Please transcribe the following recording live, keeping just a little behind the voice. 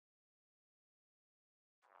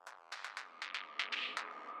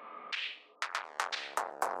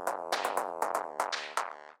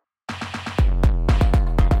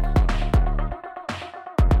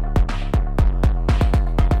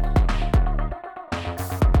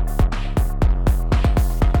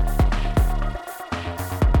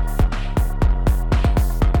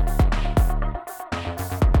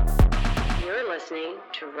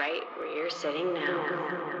right where you're sitting now.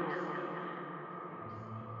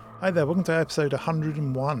 Hi there, welcome to episode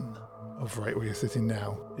 101 of Right Where You're Sitting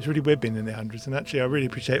Now. It's really weird being in the hundreds, and actually I really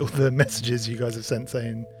appreciate all the messages you guys have sent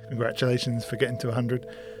saying congratulations for getting to 100.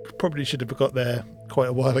 Probably should have got there quite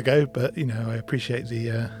a while ago, but I appreciate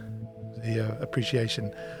the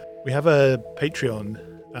appreciation. We have a Patreon.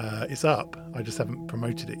 It's up. I just haven't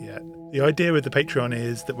promoted it yet. The idea with the Patreon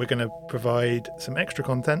is that we're going to provide some extra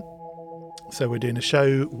content. So we're doing a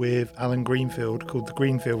show with Alan Greenfield called The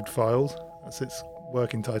Greenfield Files. That's its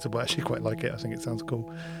working title, but I actually quite like it. I think it sounds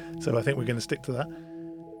cool. So I think we're going to stick to that.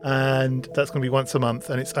 And that's going to be once a month,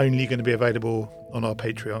 and it's only going to be available on our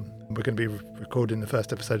Patreon. We're going to be recording the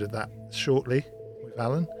first episode of that shortly with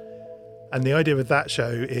Alan. And the idea with that show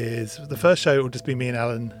is the first show will just be me and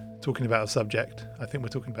Alan talking about a subject. I think we're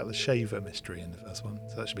talking about the Shaver mystery in the first one,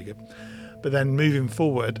 so that should be good. But then moving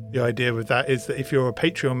forward, the idea with that is that if you're a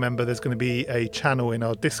Patreon member, there's going to be a channel in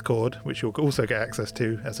our Discord, which you'll also get access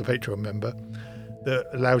to as a Patreon member, that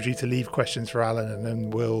allows you to leave questions for Alan, and then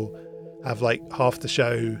we'll have like half the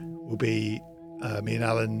show will be me and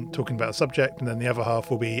Alan talking about a subject, and then the other half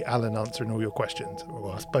will be Alan answering all your questions,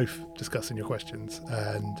 or us both discussing your questions,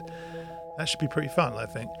 and that should be pretty fun, I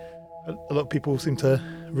think. A lot of people seem to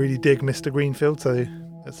really dig Mr. Greenfield, so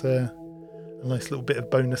that's a nice little bit of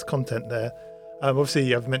bonus content there.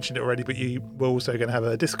 Obviously, I've mentioned it already, but we're also going to have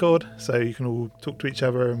a Discord, so you can all talk to each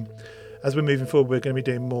other. And as we're moving forward, we're going to be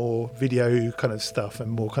doing more video kind of stuff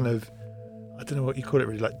and more kind of, I don't know what you call it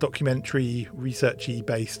really, like documentary, researchy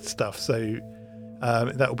based stuff. So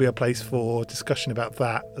that will be a place for discussion about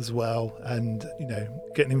that as well, and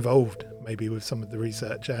getting involved maybe with some of the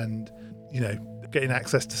research, and getting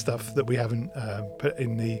access to stuff that we haven't put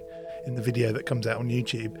in the video that comes out on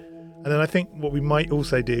YouTube. And then I think what we might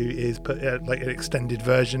also do is put like an extended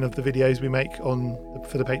version of the videos we make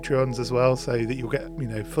for the Patreons as well, so that you'll get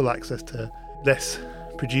full access to less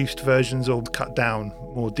produced versions or cut down,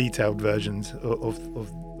 more detailed versions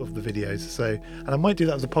of the videos. So, and I might do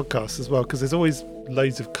that as a podcast as well, because there's always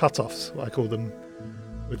loads of cut-offs, I call them,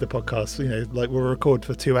 with the podcast. Like we'll record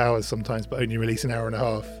for 2 hours sometimes, but only release an hour and a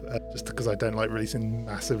half, just because I don't like releasing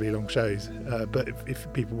massively long shows. But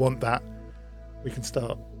if people want that, we can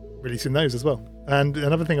start releasing those as well. And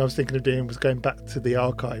another thing I was thinking of doing was going back to the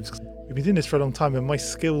archives. We've been doing this for a long time, and my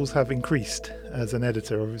skills have increased as an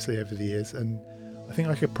editor, obviously, over the years. And I think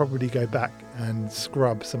I could probably go back and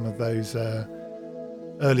scrub some of those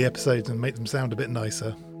early episodes and make them sound a bit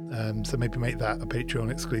nicer. So maybe make that a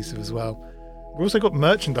Patreon exclusive as well. We've also got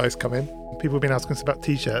merchandise coming. People have been asking us about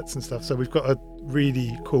t-shirts and stuff. So we've got a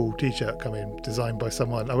really cool t-shirt coming, designed by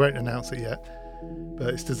someone. I won't announce it yet,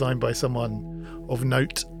 but it's designed by someone of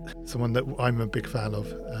note, someone that I'm a big fan of,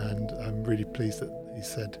 and I'm really pleased that he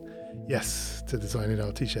said yes to designing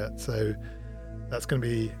our t-shirt. So that's going to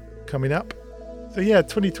be coming up. So yeah,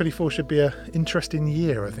 2024 should be an interesting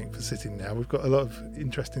year, I think, for Sitting Now. We've got a lot of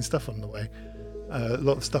interesting stuff on the way. A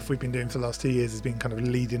lot of stuff we've been doing for the last 2 years has been kind of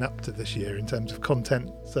leading up to this year in terms of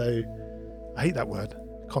content. So I hate that word,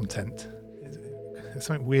 content. There's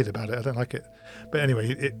something weird about it. I don't like it. But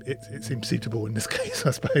anyway, it seems suitable in this case,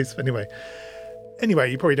 I suppose. Anyway,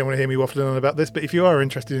 you probably don't want to hear me waffling on about this, but if you are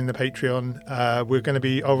interested in the Patreon,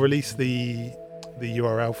 I'll release the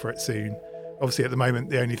URL for it soon. Obviously, at the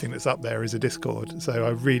moment, the only thing that's up there is a Discord. So I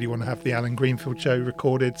really want to have the Alan Greenfield show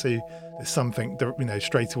recorded, so there's something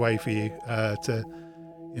straight away for you to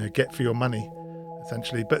get for your money,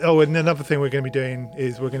 essentially. But and another thing we're going to be doing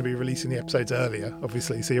is we're going to be releasing the episodes earlier,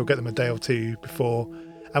 obviously, so you'll get them a day or two before.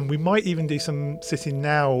 And we might even do some Sitting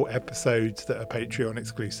Now episodes that are Patreon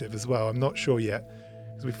exclusive as well. I'm not sure yet,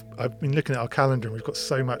 because I've been looking at our calendar and we've got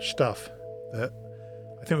so much stuff that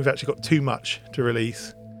I think we've actually got too much to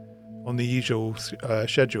release on the usual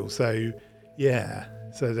schedule. So yeah,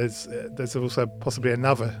 so there's also possibly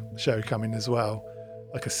another show coming as well,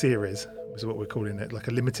 like a series is what we're calling it, like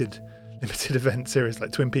a limited event series,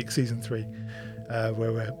 like Twin Peaks season 3,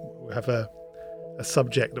 where we have a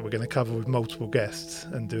subject that we're going to cover with multiple guests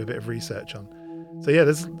and do a bit of research on. So yeah,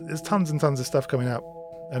 there's tons and tons of stuff coming up,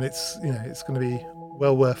 and it's going to be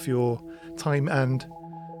well worth your time and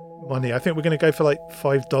money. I think we're going to go for like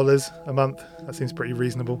 $5 a month. That seems pretty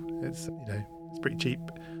reasonable. It's it's pretty cheap,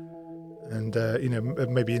 and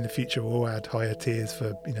maybe in the future we'll add higher tiers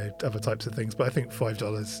for other types of things. But I think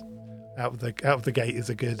 $5 out of the gate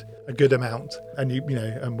is a good amount, and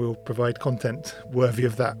and we'll provide content worthy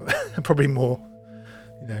of that. Probably more,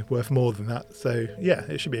 worth more than that. So yeah,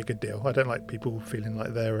 it should be a good deal. I don't like people feeling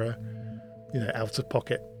like they're out of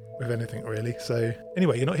pocket with anything really. So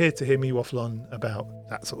anyway, you're not here to hear me waffle on about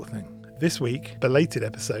that sort of thing. This week, belated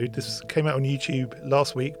episode. This came out on YouTube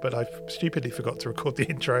last week, but I stupidly forgot to record the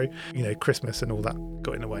intro. Christmas and all that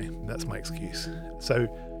got in the way. That's my excuse. So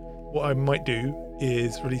what I might do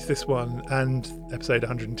is release this one and episode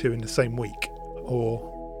 102 in the same week.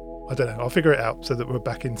 Or, I don't know, I'll figure it out so that we're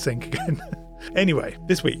back in sync again. Anyway,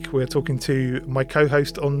 this week we're talking to my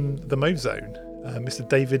co-host on the Move Zone, Mr.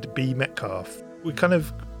 David B. Metcalfe. We kind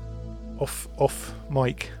of, off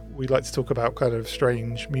mic, we like to talk about kind of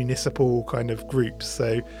strange municipal kind of groups.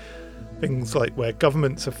 So things like where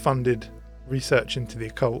governments have funded research into the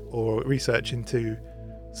occult or research into,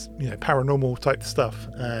 paranormal type stuff.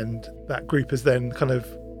 And that group has then kind of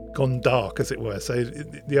gone dark, as it were. So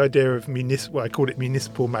the idea of I called it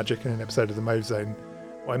municipal magic in an episode of the Move Zone.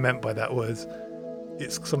 What I meant by that was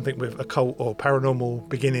it's something with occult or paranormal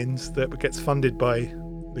beginnings that gets funded by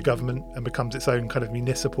the government and becomes its own kind of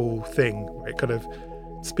municipal thing, where it kind of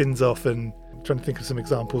spins off. And I'm trying to think of some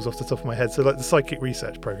examples off the top of my head. So like the psychic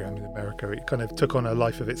research program in America, it kind of took on a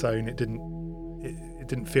life of its own. It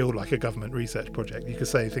didn't feel like a government research project. You could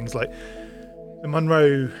say things like the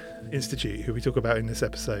Monroe Institute, who we talk about in this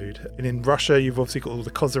episode. And in Russia, you've obviously got all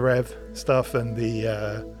the Kozyrev stuff and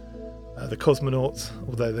the cosmonauts,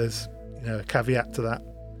 although there's a caveat to that.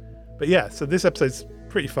 But yeah, so this episode's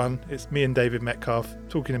pretty fun. It's me and David Metcalfe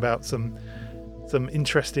talking about some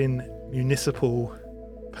interesting municipal,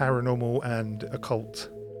 paranormal and occult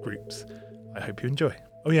groups. I hope you enjoy.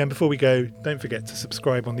 Oh yeah, and before we go, don't forget to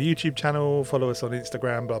subscribe on the YouTube channel, follow us on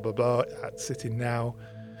Instagram, blah blah blah, at Sitting Now,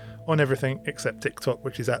 on everything except TikTok,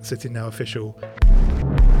 which is at Sitting Now Official.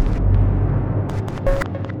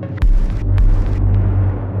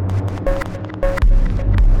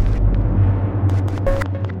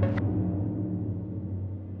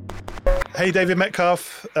 Hey, David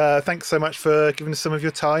Metcalfe, thanks so much for giving us some of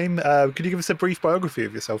your time. Could you give us a brief biography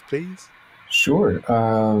of yourself, please? Sure.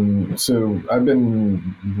 So I've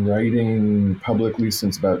been writing publicly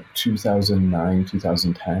since about 2009,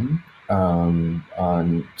 2010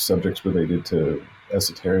 on subjects related to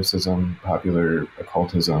esotericism, popular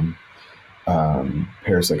occultism,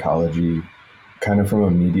 parapsychology, kind of from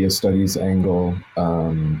a media studies angle.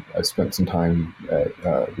 I spent some time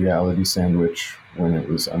at Reality Sandwich when it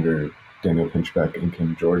was under Daniel Pinchbeck and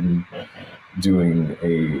Kim Jordan, doing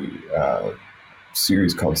a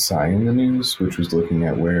series called Psi in the News, which was looking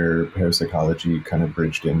at where parapsychology kind of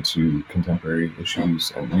bridged into contemporary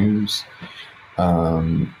issues and news.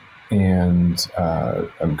 And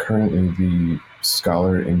I'm currently the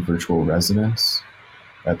scholar in virtual residence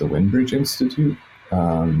at the Windbridge Institute,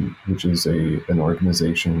 which is an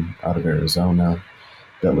organization out of Arizona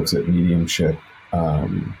that looks at mediumship,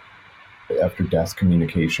 after-death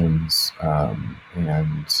communications,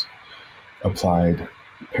 and applied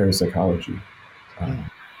parapsychology.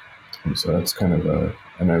 And so that's kind of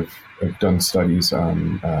and I've done studies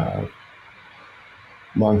on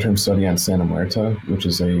long-term study on Santa Muerta, which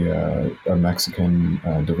is a Mexican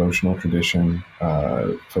devotional tradition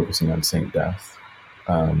focusing on Saint Death,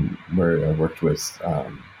 where I worked with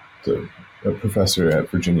a professor at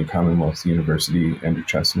Virginia Commonwealth University, Andrew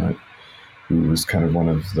Chestnut, who was kind of one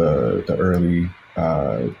of the early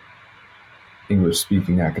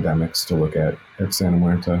English-speaking academics to look at Santa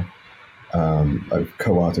Muerta. I've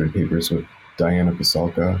co-authored papers with Diana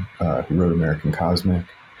Pasulka, who wrote American Cosmic.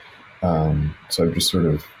 So I've just sort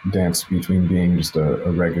of danced between being just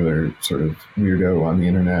a regular sort of weirdo on the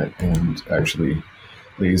internet and actually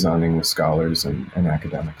liaisoning with scholars and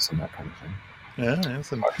academics and that kind of thing. Yeah,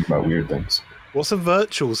 awesome. Talking about weird things. What's a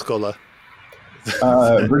virtual scholar?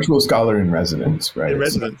 Virtual scholar in residence, right? In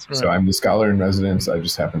residence, right. So I'm the scholar in residence. I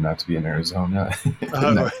just happen not to be in Arizona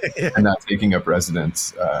and not taking up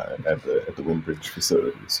residence at the Windbridge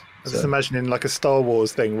facilities. I'm just imagining like a Star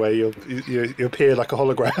Wars thing where you appear like a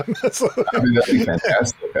hologram. I mean, that'd be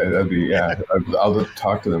fantastic. That'd be, yeah. I'll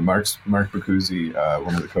talk to them. Mark Bacuzzi,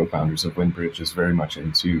 one of the co-founders of Windbridge, is very much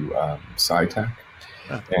into sci-tech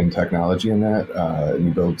and technology in that. And he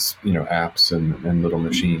builds, apps and little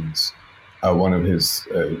machines. One of his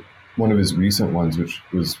recent ones, which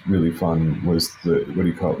was really fun, was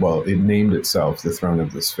it named itself the Throne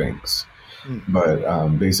of the Sphinx.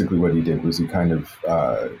 But basically what he did was he kind of,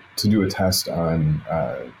 to do a test on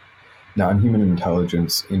non-human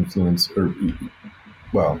intelligence influence,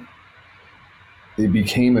 it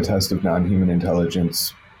became a test of non-human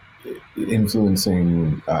intelligence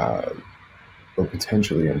influencing or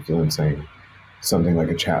potentially influencing something like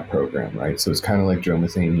a chat program, right? So it's kind of like Joe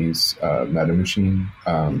Mathany's Meta Machine,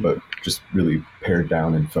 but just really pared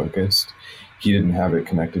down and focused. He didn't have it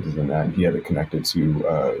connected to the net. He had it connected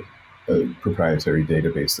to a proprietary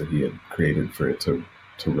database that he had created for it to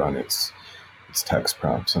run its it's text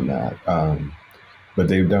prompts and that. But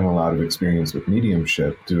they've done a lot of experience with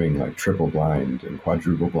mediumship, doing like triple blind and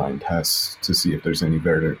quadruple blind tests to see if there's any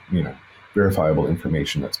verifiable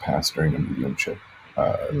information that's passed during a mediumship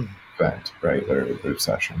event, right, or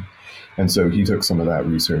session. And so he took some of that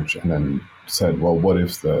research and then said, well, what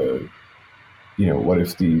if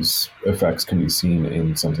these effects can be seen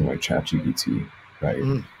in something like ChatGPT,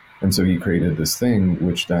 right? And so he created this thing,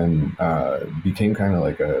 which then became kind of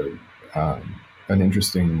like an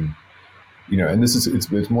interesting, and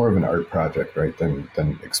it's more of an art project, right,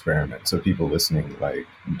 than experiment. So people listening, like,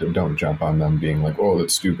 don't jump on them being like, oh,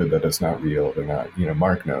 that's stupid, that it's not real. They're not,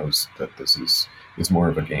 Mark knows that it's more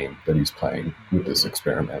of a game that he's playing with this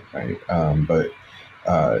experiment, right? But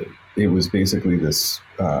it was basically this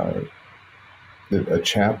a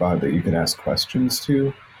chatbot that you could ask questions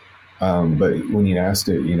to. But when you asked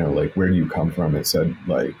it, like, where do you come from? It said,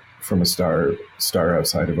 like, from a star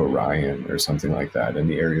outside of Orion or something like that, in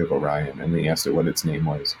the area of Orion. And they asked it what its name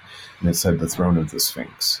was. And it said the throne of the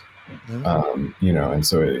Sphinx. And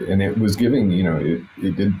so it was giving,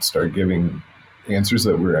 it did start giving answers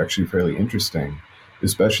that were actually fairly interesting,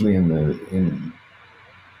 especially in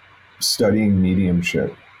studying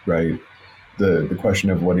mediumship, right? The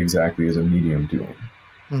question of what exactly is a medium doing.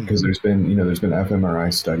 Because there's been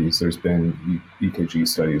fMRI studies, there's been EKG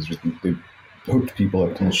studies. They've hooked people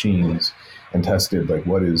up to machines and tested, like,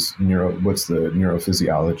 what's the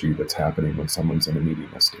neurophysiology that's happening when someone's in a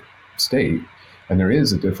mediumistic state, and there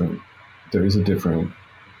is a different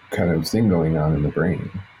kind of thing going on in the brain,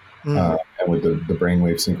 and with the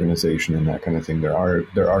brainwave synchronization and that kind of thing, there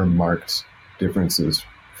are marked differences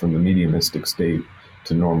from the mediumistic state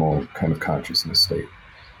to normal kind of consciousness state.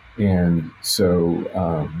 And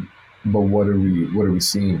so, but what are we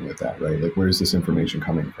seeing with that, right? Like, where is this information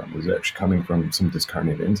coming from? Is it actually coming from some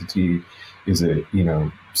discarnate entity? Is it,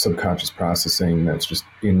 subconscious processing that's just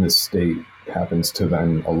in this state happens to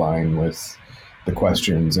then align with the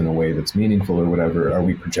questions in a way that's meaningful or whatever? Are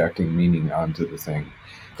we projecting meaning onto the thing?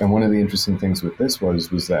 And one of the interesting things with this was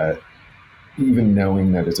that even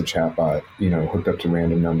knowing that it's a chatbot, hooked up to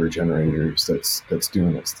random number generators that's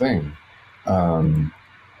doing its thing,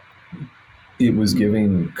 it was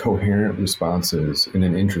giving coherent responses in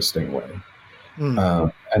an interesting way.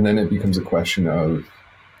 And then it becomes a question of,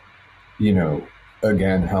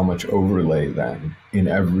 again, how much overlay then in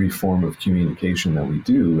every form of communication that we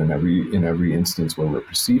do, in every instance where we're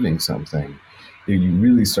perceiving something, you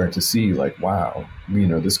really start to see, like, wow,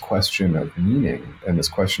 this question of meaning and this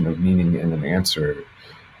question of meaning in an answer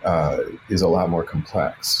is a lot more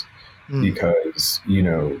complex, because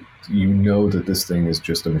that this thing is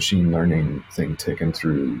just a machine learning thing ticking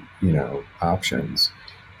through options,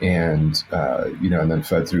 and and then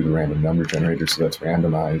fed through the random number generator, so that's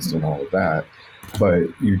randomized and all of that. But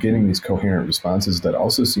you're getting these coherent responses that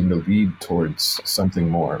also seem to lead towards something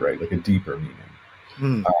more, right, like a deeper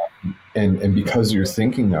meaning. And because you're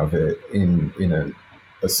thinking of it in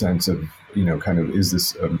a sense of, kind of, is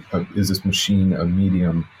this machine a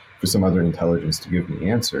medium for some other intelligence to give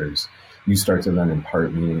me answers, you start to then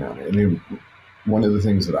impart meaning on it. And one of the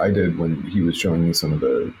things that I did when he was showing me some of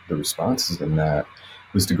the responses in that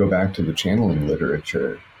was to go back to the channeling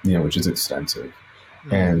literature, which is extensive,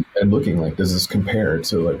 and looking, like, does this compare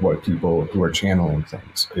to, like, what people who are channeling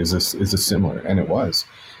things, is this similar? And it was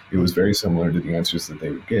very similar to the answers that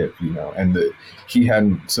they would give, and the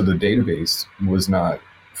database was not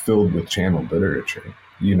filled with channeled literature,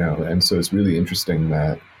 and so it's really interesting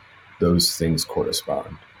that those things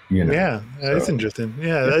correspond. It's interesting.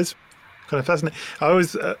 That's kind of fascinating.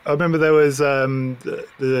 I remember there was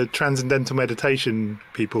the transcendental meditation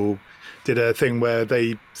people did a thing where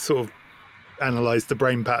they sort of analyzed the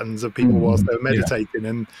brain patterns of people whilst they were meditating,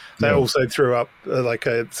 and they also threw up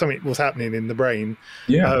something was happening in the brain.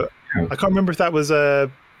 I can't remember if that was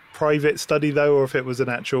a private study though, or if it was an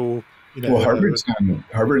actual. Well,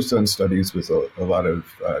 Harvard's done studies with a lot of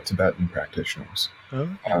Tibetan practitioners,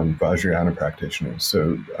 Vajrayana practitioners.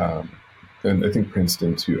 So, and I think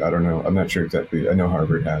Princeton too. I don't know. I'm not sure exactly. I know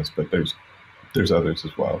Harvard has, but there's others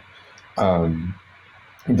as well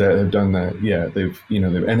that have done that. Yeah, they've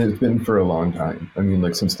and it's been for a long time. I mean,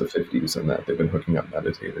 like, since the 50s, and that they've been hooking up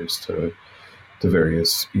meditators to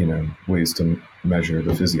various ways to measure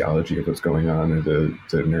the physiology of what's going on, or the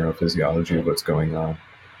neurophysiology of what's going on.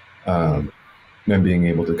 And being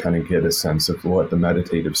able to kind of get a sense of what the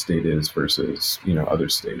meditative state is versus other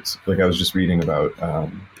states. Like, I was just reading about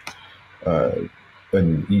an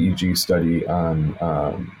EEG study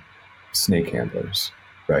on snake handlers,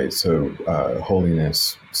 right? So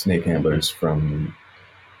holiness snake handlers from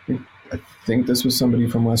I think this was somebody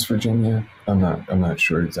from West Virginia. I'm not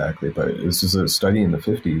sure exactly, but this is a study in the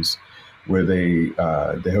 50s where they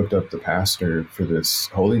hooked up the pastor for this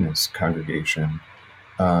holiness congregation,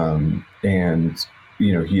 and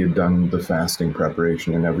he had done the fasting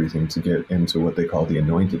preparation and everything to get into what they call the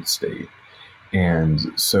anointed state.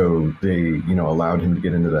 And so they, allowed him to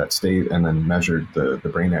get into that state and then measured the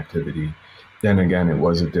brain activity. Then again, it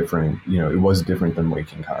was it was different than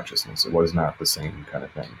waking consciousness. It was not the same kind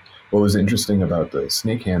of thing. What was interesting about the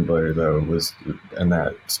snake handler, though, and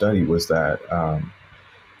that study was that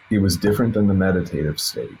it was different than the meditative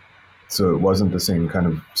state. So it wasn't the same kind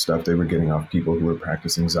of stuff they were getting off people who were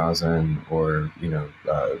practicing zazen or,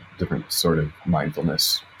 different sort of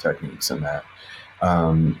mindfulness techniques and that.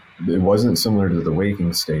 It wasn't similar to the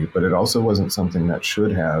waking state, but it also wasn't something that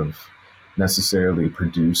should have necessarily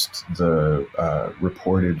produced the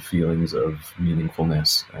reported feelings of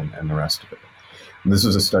meaningfulness and the rest of it. And this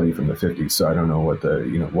was a study from the 50s, so I don't know what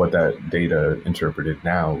what that data interpreted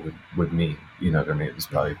now would mean.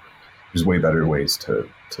 There's way better ways to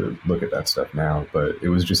look at that stuff now, but it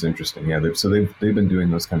was just interesting. Yeah, they've been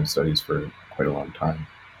doing those kind of studies for quite a long time.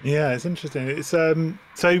 Yeah, it's interesting. It's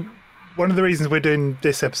so one of the reasons we're doing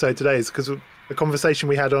this episode today is because the conversation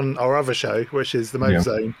we had on our other show, which is the Mode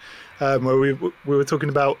Zone, where we were talking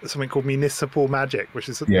about something called municipal magic, which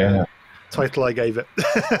is the title I gave it.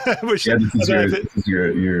 Which this is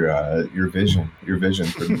your vision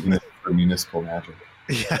for municipal magic.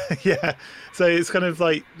 Yeah. So it's kind of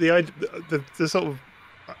like the sort of,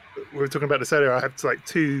 we were talking about this earlier. I have like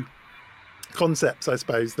two concepts, I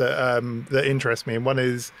suppose, that interest me, and one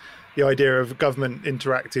is the idea of government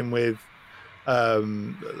interacting with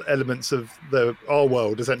elements of our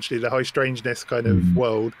world, essentially the high strangeness kind of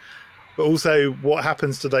world, but also what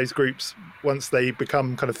happens to those groups once they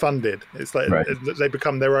become kind of funded. It's like they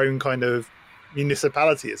become their own kind of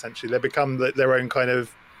municipality, essentially. They become their own kind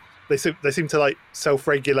of, they seem to like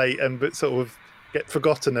self-regulate and sort of get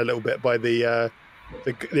forgotten a little bit by the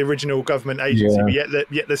original government agency, but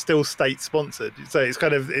yet they're still state sponsored. So that's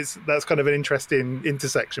kind of an interesting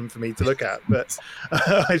intersection for me to look at. But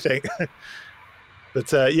I think, but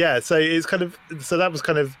so it's kind of, so that was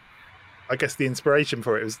kind of, I guess, the inspiration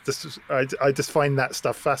for it. It was just, I just find that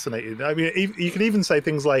stuff fascinating. I mean, you can even say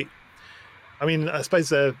things like, I mean, I suppose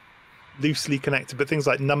they're loosely connected, but things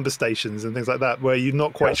like number stations and things like that, where you're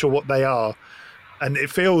not quite sure what they are. And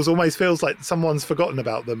it almost feels like someone's forgotten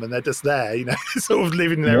about them and they're just there, sort of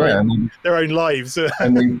living their own lives.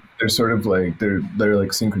 And they're sort of like, they're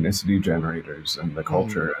like synchronicity generators in the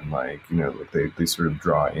culture. And like, they sort of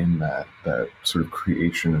draw in that sort of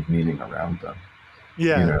creation of meaning around them.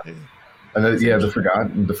 Yeah. And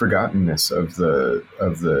the forgottenness of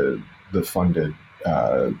the funded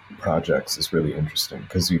projects is really interesting,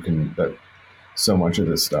 because so much of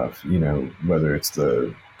this stuff, whether it's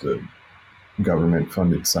the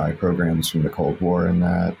government-funded sci programs from the Cold War and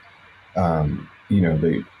that,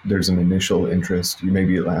 there's an initial interest.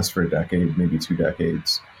 Maybe it lasts for a decade, maybe 2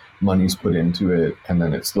 decades. Money's put into it, and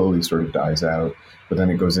then it slowly sort of dies out. But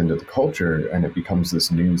then it goes into the culture, and it becomes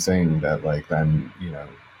this new thing that, like, then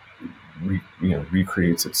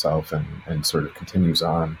recreates itself and sort of continues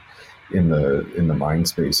on in the mind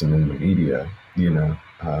space and in the media.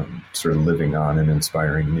 Sort of living on and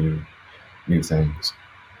inspiring new things.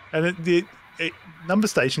 And number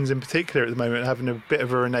stations in particular at the moment are having a bit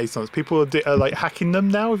of a renaissance. People are like hacking them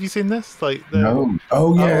now. Have you seen this? Like, no.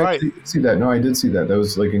 Oh yeah, right. I did see that. No, I did see that. That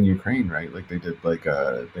was like in Ukraine, right? Like they did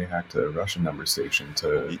they hacked a Russian number station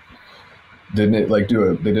to. Didn't it like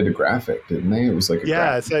they did a graphic, didn't they? It was like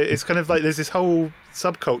graphic. So it's kind of like there's this whole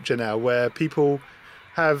subculture now where people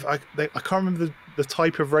have I can't remember the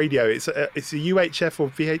type of radio. It's a UHF or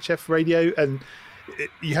VHF radio, and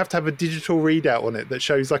you have to have a digital readout on it that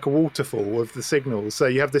shows like a waterfall of the signals. So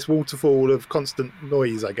you have this waterfall of constant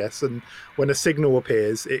noise, I guess, and when a signal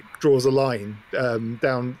appears, it draws a line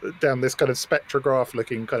down this kind of spectrograph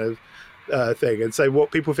looking kind of thing. And so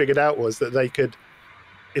what people figured out was that they could,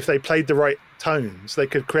 if they played the right tones, they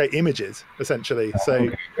could create images, essentially.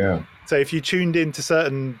 So if you tuned into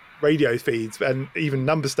certain radio feeds and even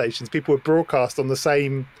number stations, people would broadcast on the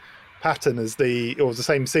same pattern or the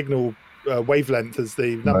same signal wavelength as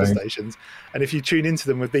the number stations. And if you tune into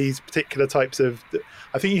them with these particular types of,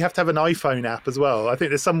 I think you have to have an iPhone app as well. I think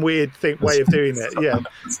there's some weird way of doing it. Yeah.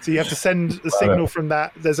 So you have to send the signal from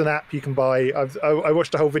that. There's an app you can buy. I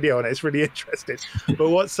watched a whole video on it. It's really interesting.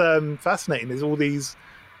 But what's fascinating is all these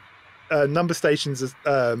number stations, these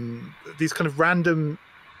kind of random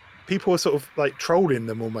people are sort of like trolling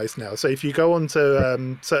them almost now. So if you go onto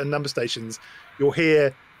certain number stations, you'll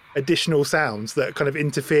hear additional sounds that kind of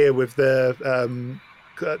interfere with the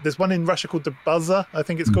there's one in Russia called the buzzer, I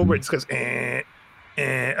think it's called, where it just goes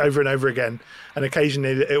over and over again, and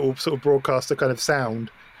occasionally it will sort of broadcast a kind of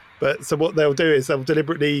sound. But so what they'll do is they'll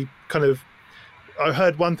deliberately kind of, I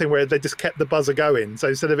heard one thing where they just kept the buzzer going, so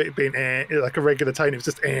instead of it being like a regular tone, it was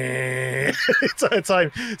just entire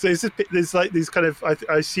time. So it's just, there's like these kind of,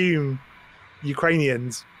 I assume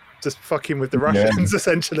Ukrainians just fucking with the Russians,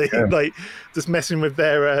 essentially, like just messing with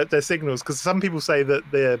their signals. Because some people say that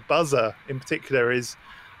the buzzer in particular is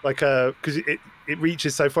like because it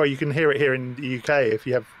reaches so far, you can hear it here in the UK. If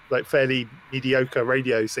you have like fairly mediocre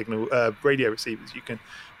radio receivers, you can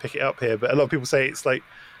pick it up here. But a lot of people say it's like,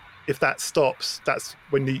 if that stops, that's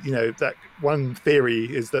when that one theory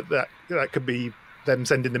is that could be them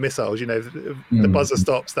sending the missiles. The buzzer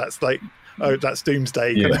stops, that's like, oh, that's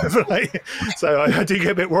doomsday kind of like. So I do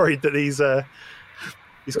get a bit worried that these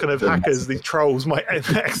kind of hackers, these trolls, might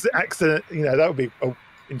accident. That would be an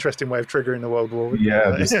interesting way of triggering the world war.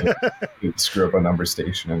 Yeah, just screw up a number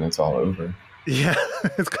station and it's all over. Yeah,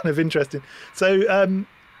 it's kind of interesting. So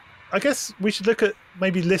I guess we should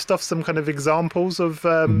maybe list off some kind of examples of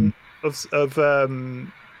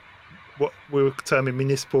what we were terming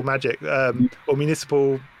municipal magic or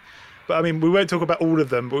municipal. But I mean, we won't talk about all of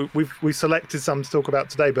them. But we've selected some to talk about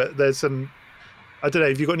today. But there's some. I don't know.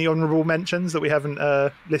 Have you got any honourable mentions that we haven't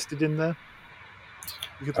listed in there?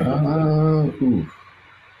 I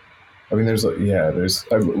mean, there's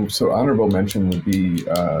so honourable mention would be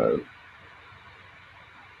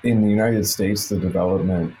in the United States, the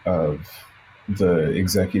development of the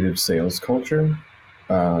executive sales culture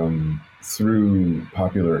through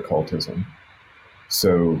popular occultism.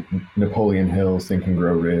 So Napoleon Hill, Think and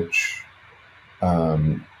Grow Rich,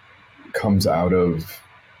 comes out of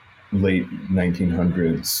late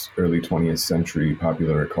 1900s, early 20th century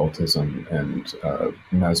popular occultism and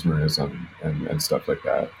mesmerism and stuff like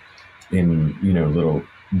that in, little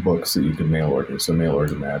books that you could mail order. So mail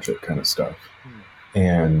order magic kind of stuff.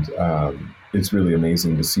 And it's really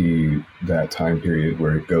amazing to see that time period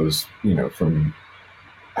where it goes, from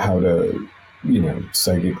how to,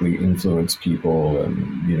 psychically influence people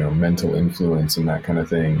and, mental influence and that kind of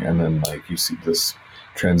thing. And then like you see this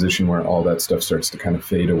transition where all that stuff starts to kind of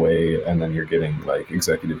fade away, and then you're getting like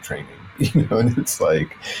executive training, and it's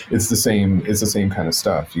like, it's the same kind of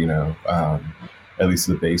stuff, at least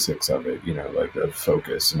the basics of it, like the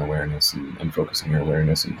focus and awareness and focusing your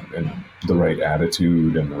awareness and the right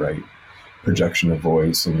attitude and the right projection of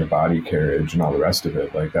voice and your body carriage and all the rest of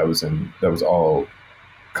it. Like that was all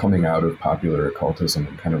coming out of popular occultism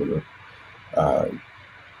and kind of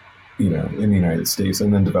in the United States,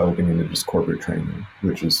 and then developing into just corporate training,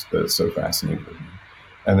 which is so fascinating to me.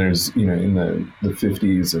 And there's, in the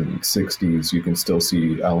 50s and 60s, you can still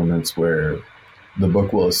see elements where the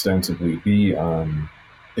book will ostensibly be on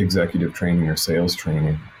executive training or sales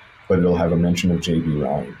training, but it'll have a mention of J.B.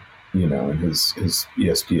 Ryan, and his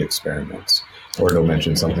ESP experiments, or it'll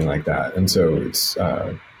mention something like that. And so it's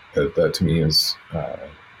that to me is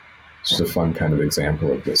just a fun kind of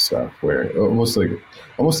example of this stuff, where almost the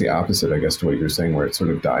opposite, I guess, to what you're saying, where it sort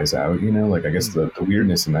of dies out. Like I guess the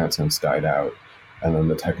weirdness in that sense died out, and then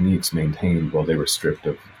the techniques maintained while they were stripped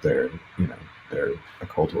of their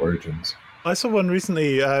occult origins. I saw one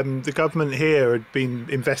recently. The government here had been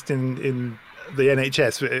investing in the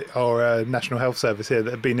NHS or National Health Service here that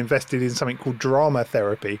had been invested in something called drama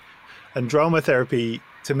therapy. And drama therapy,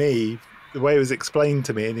 to me, the way it was explained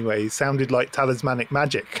to me anyway, sounded like talismanic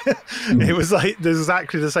magic. It was like there's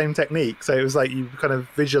exactly the same technique. So it was like you kind of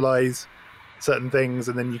visualize certain things,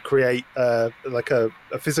 and then you create like a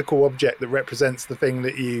physical object that represents the thing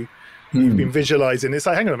that you've been visualizing. It's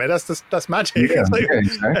like, hang on a minute, that's magic. Yeah,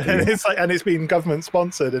 exactly. And it's been government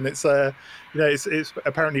sponsored, and it's it's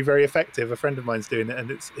apparently very effective. A friend of mine's doing it,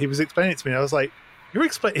 and he was explaining it to me, and I was like, you're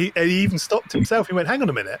explaining. He even stopped himself. He went, hang on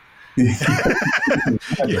a minute.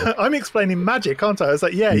 Yeah, I'm explaining magic, aren't I? I was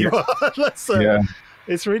like, yeah, you are.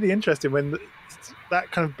 It's really interesting when that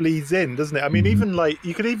kind of bleeds in, doesn't it? I mean, even like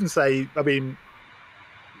you could even say, I mean,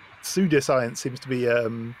 pseudoscience seems to be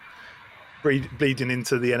bleeding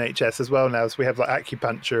into the NHS as well now. So we have like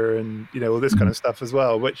acupuncture and all this kind of stuff as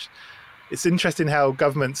well. Which it's interesting how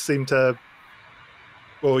governments seem to,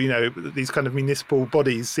 well, these kind of municipal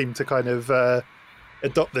bodies seem to kind of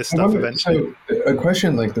adopt this stuff eventually. So a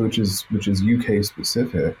question like which is UK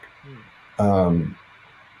specific.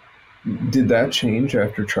 Did that change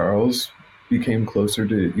after Charles became closer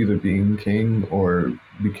to either being king or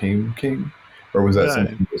became king? Or was that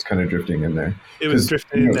something that was kind of drifting in there? It was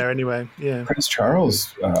drifting in there anyway, yeah. Prince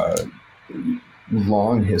Charles,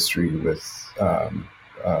 long history with,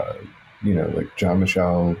 like John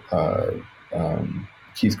Michel,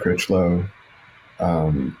 Keith Critchlow,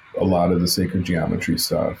 A lot of the sacred geometry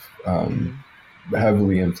stuff,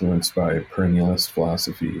 heavily influenced by perennialist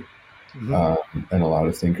philosophy, and a lot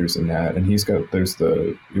of thinkers in that. And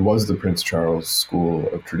it was the Prince Charles School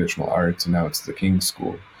of Traditional Arts, and now it's the King's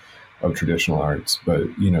School of Traditional Arts. But,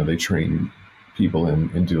 they train people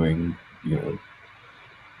in doing,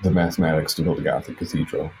 the mathematics to build a Gothic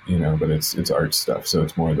cathedral, but it's art stuff. So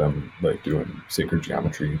it's more them like doing sacred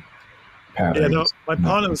geometry patterns. Yeah, no, my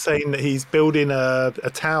partner was saying that he's building a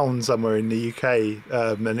town somewhere in the UK,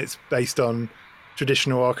 and it's based on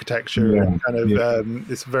traditional architecture and kind of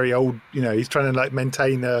it's very old. He's trying to like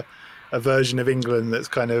maintain a version of England that's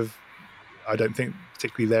kind of, I don't think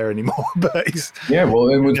particularly there anymore. But he's well,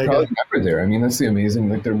 it was probably never there. I mean, that's the amazing.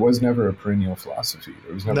 Like, there was never a perennial philosophy.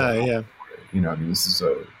 There was never. I mean, this is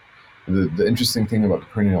the interesting thing about the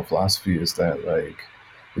perennial philosophy is that, like,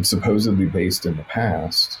 it's supposedly based in the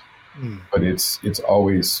past, but it's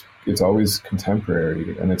always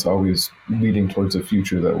contemporary, and it's always leading towards a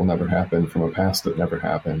future that will never happen from a past that never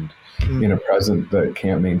happened in a present that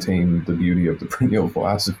can't maintain the beauty of the perennial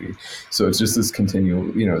philosophy. So it's just this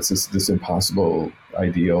continual, it's this impossible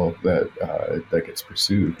ideal that gets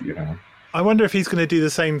pursued. I wonder if he's going to do the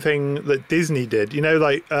same thing that Disney did,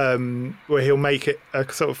 like where he'll make it a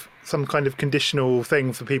sort of some kind of conditional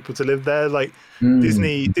thing for people to live there. Like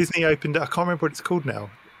Disney opened, I can't remember what it's called now.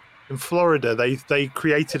 In Florida, they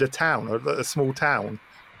created a town, a small town.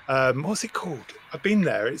 What's it called? I've been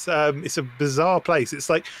there. It's a bizarre place. It's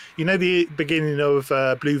like, the beginning of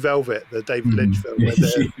Blue Velvet, the David Lynch film.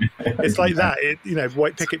 It's like that.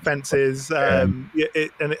 White picket fences.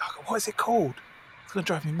 What is it called? It's going to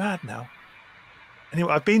drive me mad now.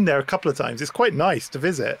 Anyway, I've been there a couple of times. It's quite nice to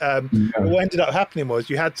visit. But what ended up happening was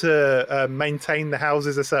you had to maintain the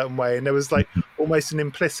houses a certain way, and there was like almost an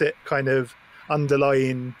implicit kind of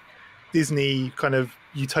underlying Disney kind of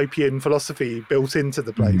utopian philosophy built into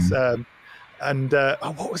the place.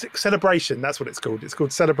 What was it? Celebration. That's what it's called. It's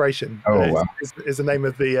called Celebration. Wow. Is the name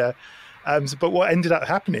of the. But what ended up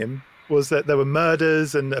happening was that there were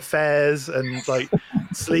murders and affairs and like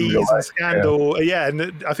sleaze and scandal.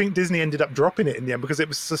 And I think Disney ended up dropping it in the end because it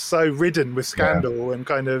was just so ridden with scandal and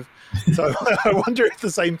kind of. So I wonder if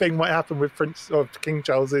the same thing might happen with King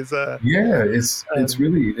Charles's. It's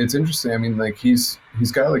really interesting. I mean, like he's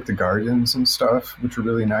got like the gardens and stuff, which are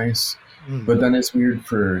really nice. But then it's weird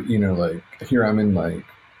for like here I'm in like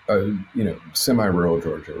semi-rural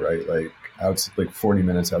Georgia, right? Like out like 40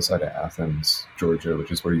 minutes outside of Athens, Georgia, which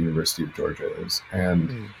is where University of Georgia is,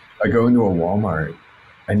 and I go into a Walmart.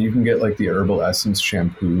 And you can get like the herbal essence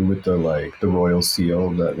shampoo with the royal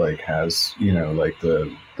seal that like has like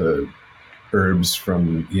the herbs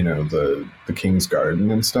from the king's garden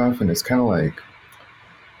and stuff, and it's kind of like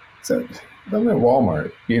I'm at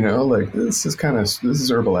Walmart, like this is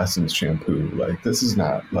herbal essence shampoo. Like this is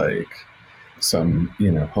not like some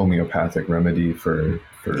homeopathic remedy for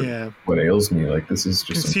what ails me. Like this is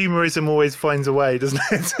just consumerism always finds a way, doesn't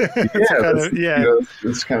it?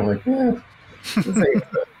 It's kind of like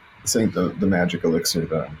this ain't the magic elixir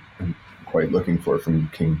that I'm quite looking for from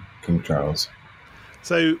King Charles.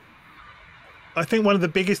 So I think one of the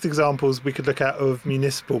biggest examples we could look at of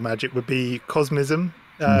municipal magic would be Cosmism.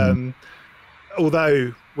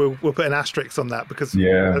 Although we'll put an asterisk on that because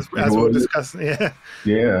as we'll discuss,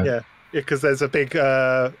 because there's a big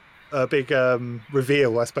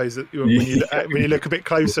reveal, I suppose, when you look a bit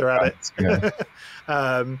closer at it.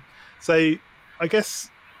 So I guess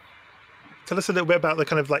tell us a little bit about the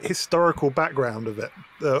kind of like historical background of it,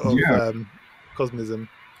 Cosmism.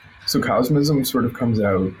 So Cosmism sort of comes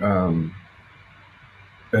out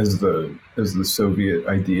as the Soviet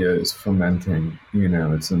idea is fomenting.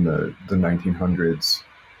 It's in the 1900s.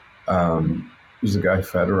 There's a guy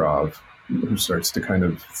Fedorov who starts to kind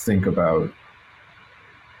of think about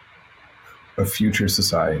a future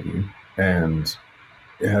society, and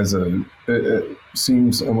it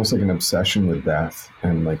seems almost like an obsession with death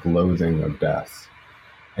and like loathing of death,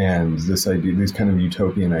 and this idea, these kind of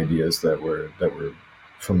utopian ideas that were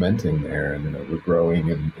fermenting there and were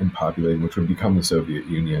growing and populating, which would become the Soviet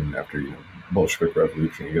Union after Bolshevik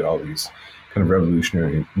Revolution. You get all these kind of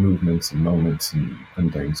revolutionary movements and moments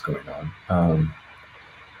and things going on.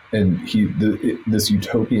 And this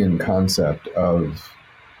utopian concept of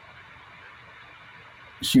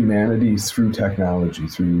humanity through technology,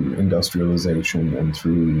 through industrialization, and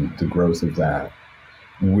through the growth of that,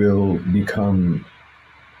 will become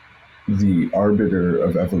the arbiter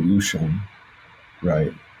of evolution,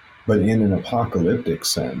 right? But in an apocalyptic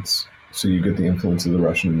sense. So you get the influence of the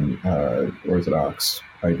Russian Orthodox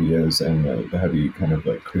ideas and the heavy kind of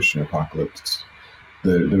like Christian apocalypse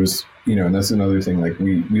there was, and that's another thing. Like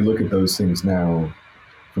we look at those things now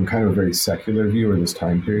from kind of a very secular view, or those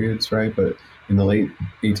time periods, right? But in the late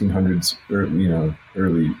 1800s, or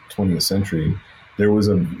early 20th century, there was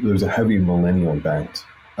a heavy millennial bent.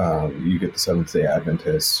 You get the Seventh Day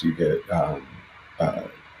Adventists, you get uh,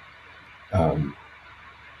 um,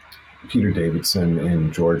 Peter Davidson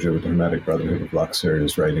in Georgia with the Hermetic Brotherhood of Luxor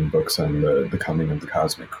is writing books on the coming of the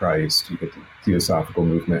cosmic Christ. You get the Theosophical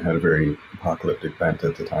movement had a very apocalyptic bent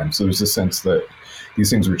at the time. So there's a sense that these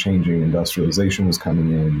things were changing. Industrialization was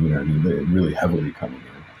coming in, really heavily coming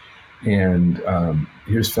in. And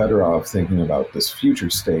here's Fedorov thinking about this future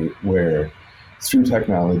state where through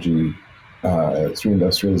technology, through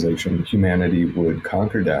industrialization, humanity would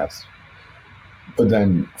conquer death. But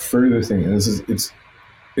then further thinking, and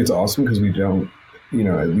it's awesome because we don't,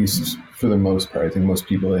 at least for the most part, I think most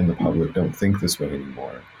people in the public don't think this way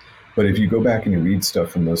anymore. But if you go back and you read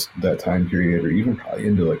stuff from that time period, or even probably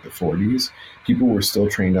into like the 40s, people were still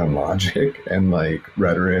trained on logic and like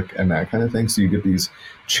rhetoric and that kind of thing. So you get these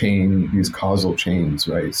causal chains,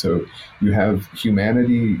 right? So you have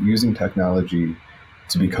humanity using technology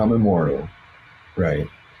to become immortal, right?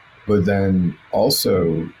 But then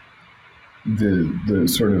also the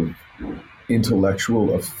sort of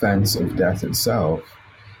intellectual offense of death itself,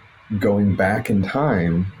 going back in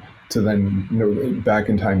time to then, back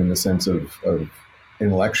in time in the sense of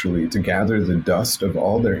intellectually, to gather the dust of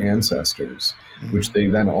all their ancestors, which they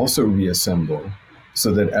then also reassemble,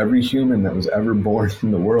 so that every human that was ever born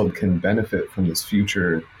in the world can benefit from this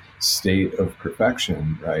future state of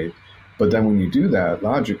perfection, right? But then when you do that,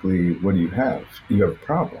 logically, what do you have? You have a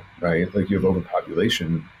problem, right? Like you have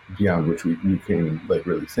overpopulation beyond which we can't even like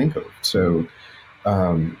really think of. So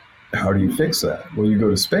how do you fix that? Well, you go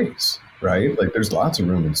to space, right? Like there's lots of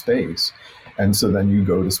room in space. And so then you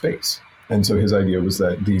go to space. And so his idea was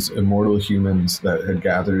that these immortal humans that had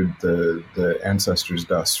gathered the ancestors'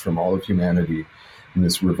 dust from all of humanity in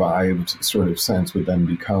this revived sort of sense would then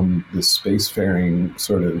become this spacefaring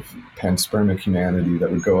sort of panspermic humanity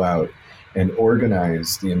that would go out and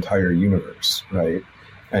organize the entire universe, right?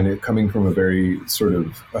 And it coming from a very sort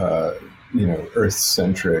of,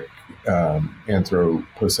 Earth-centric,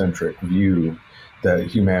 anthropocentric view that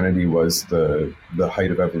humanity was the height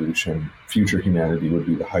of evolution. Future humanity would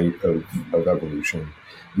be the height of evolution,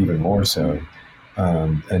 even more so,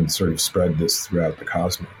 and sort of spread this throughout the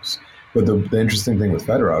cosmos. But the interesting thing with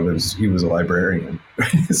Fedorov is he was a librarian,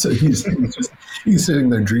 so he's sitting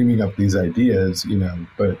there dreaming up these ideas,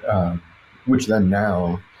 but which then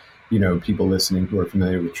now, people listening who are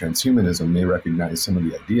familiar with transhumanism may recognize some of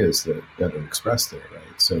the ideas that are expressed there, right?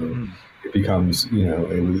 So it becomes,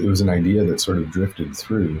 it was an idea that sort of drifted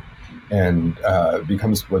through and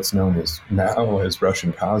becomes what's known as now as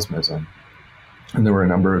Russian cosmism. And there were a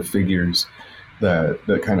number of figures that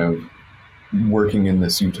kind of working in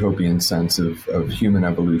this utopian sense of human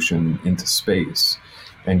evolution into space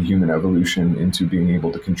and human evolution into being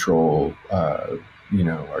able to control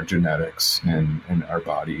our genetics and our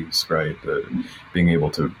bodies, right? Being able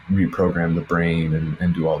to reprogram the brain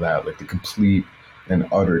and do all that, like the complete and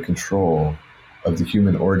utter control of the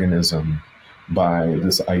human organism by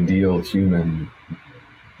this ideal human,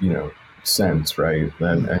 sense, right?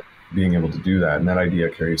 And being able to do that. And that idea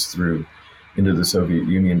carries through into the Soviet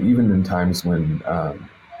Union, even in times when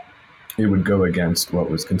it would go against what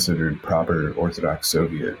was considered proper Orthodox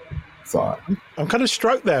Soviet thought. I'm kind of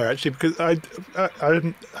struck there actually, because I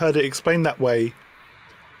hadn't heard it explained that way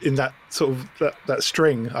in that sort of that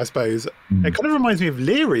string, I suppose. It kind of reminds me of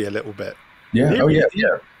Leary a little bit. Yeah. Leary. Oh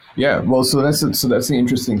yeah. Yeah. Well, so that's the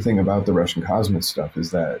interesting thing about the Russian cosmist stuff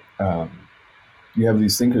is that you have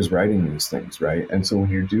these thinkers writing these things, right? And so when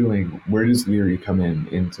you're doing, where does Leary come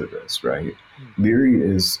into this, right? Leary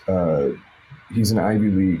is he's an Ivy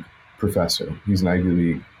League professor. He's an Ivy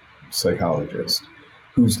League psychologist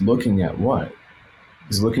who's looking at what?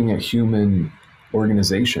 He's looking at human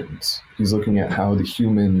organizations. He's looking at how the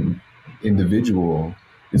human individual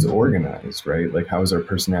is organized, right? Like how is our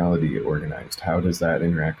personality organized? How does that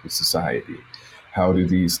interact with society? How do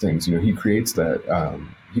these things, he creates that,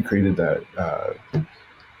 he created that,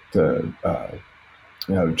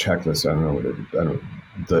 checklist. I don't know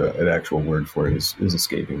the actual word for it is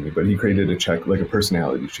escaping me, but he created a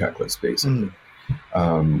personality checklist basically,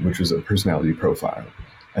 which was a personality profile.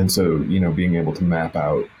 And so, being able to map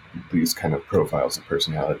out these kind of profiles of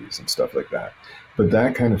personalities and stuff like that. But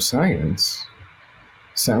that kind of science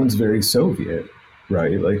sounds very Soviet,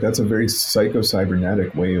 right? Like that's a very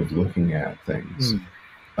psycho-cybernetic way of looking at things.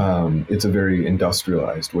 It's a very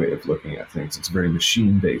industrialized way of looking at things. It's a very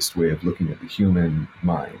machine-based way of looking at the human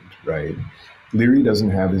mind, right? Leary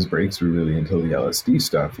doesn't have his breakthrough really until the LSD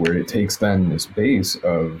stuff, where it takes then this base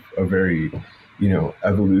of a very,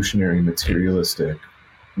 evolutionary, materialistic,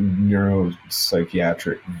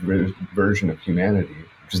 neuropsychiatric version of humanity,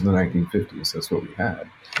 which is the 1950s. That's what we had,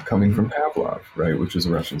 coming from Pavlov, right, which is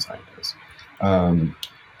a Russian scientist.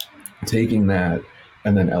 Taking that,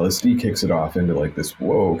 and then LSD kicks it off into like this,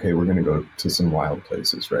 whoa, okay, we're going to go to some wild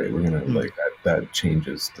places, right? We're going to like that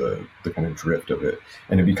changes the kind of drift of it,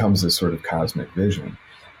 and it becomes this sort of cosmic vision.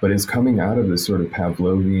 But it's coming out of this sort of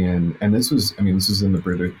Pavlovian, and this was in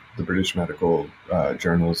the British medical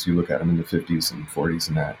journals. You look at them in the 50s and 40s,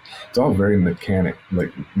 and that it's all very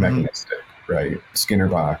mechanistic, right? Skinner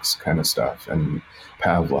box kind of stuff, and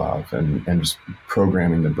Pavlov, and just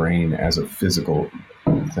programming the brain as a physical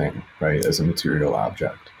thing, right, as a material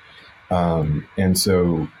object. And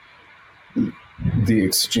so the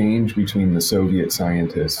exchange between the Soviet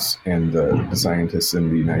scientists and the scientists in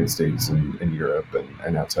the United States and Europe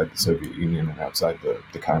and outside the Soviet Union and outside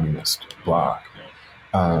the communist bloc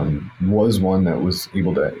was one that was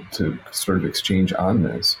able to sort of exchange on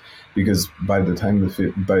this, because by the time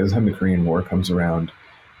the Korean War comes around,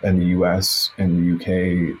 and the US and the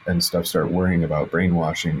UK and stuff start worrying about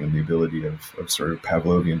brainwashing and the ability of sort of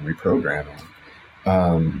Pavlovian reprogramming,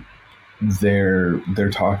 they're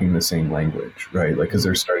talking the same language, right? Like, because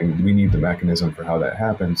we need the mechanism for how that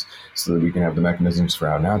happens so that we can have the mechanisms for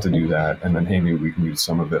how not to do that. And then, hey, maybe we can use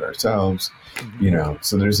some of it ourselves,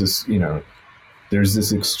 So there's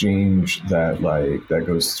this exchange that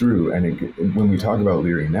goes through. And when we talk about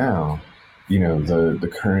Leary now, the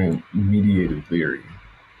current mediated Leary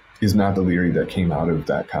is not the Leary that came out of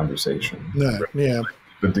that conversation. No, right? yeah.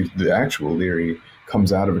 But the actual Leary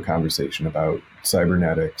comes out of a conversation about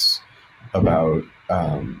cybernetics,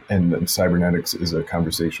 and cybernetics is a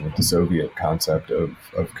conversation with the Soviet concept of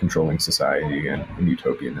controlling society and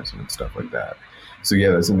utopianism and stuff like that. So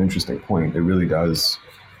yeah, that's an interesting point. It really does,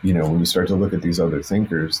 when you start to look at these other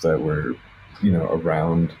thinkers that were,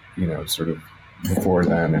 around, sort of before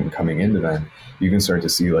then and coming into then, you can start to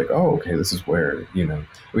see like, oh, okay, this is where,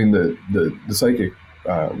 the psychic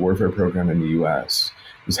warfare program in the US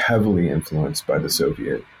was heavily influenced by the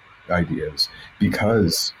Soviet ideas,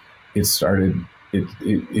 because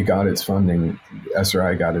it got its funding,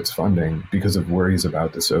 SRI got its funding because of worries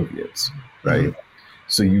about the Soviets, right?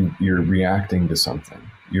 So you're reacting to something.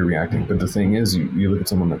 But the thing is, you look at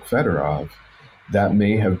someone like Fedorov, that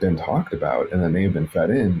may have been talked about and that may have been fed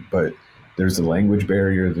in, but there's the language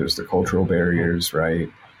barrier, there's the cultural barriers, right?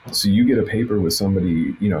 So you get a paper with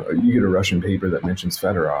somebody, you get a Russian paper that mentions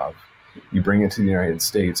Fedorov, you bring it to the United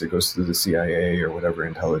States, it goes through the CIA or whatever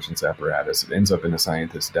intelligence apparatus, it ends up in a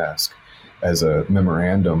scientist's desk as a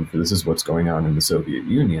memorandum for this is what's going on in the Soviet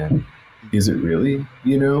Union. Is it really?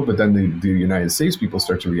 But then the United States people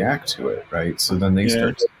start to react to it, right? So then they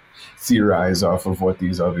start to theorize off of what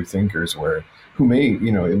these other thinkers were, who may,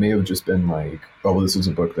 it may have just been like, oh, well, this is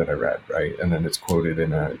a book that I read, right? And then it's quoted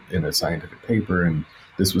in a scientific paper, and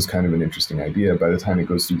this was kind of an interesting idea. By the time it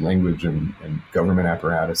goes through language and government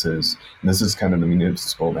apparatuses, and this is kind of the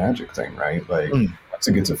municipal magic thing, right? Like, once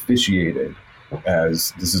it gets officiated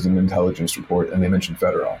as this is an intelligence report, and they mention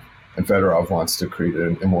Fedorov, and Fedorov wants to create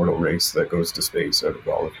an immortal race that goes to space out of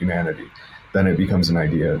all of humanity, then it becomes an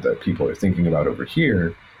idea that people are thinking about over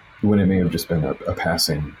here, when it may have just been a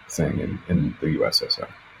passing thing in the USSR.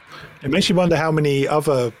 It makes you wonder how many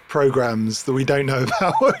other programs that we don't know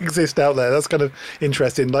about exist out there. That's kind of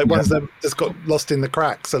interesting. Like ones that just got lost in the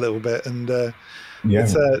cracks a little bit. And there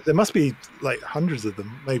must be like hundreds of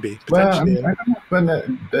them, maybe, potentially. Well, I don't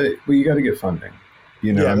know, but you got to get funding.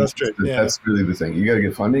 Yeah, that's true. That's really the thing. You got to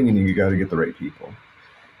get funding, and you got to get the right people.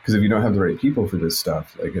 Because if you don't have the right people for this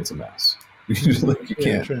stuff, like, it's a mess. You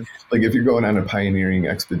can't, like, if you're going on a pioneering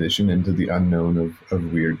expedition into the unknown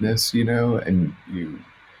of weirdness, and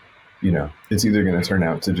it's either going to turn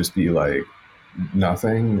out to just be like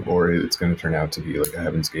nothing, or it's going to turn out to be like a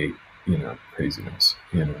Heaven's Gate, craziness,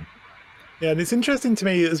 Yeah, and it's interesting to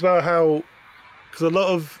me as well how, because a lot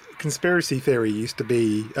of conspiracy theory used to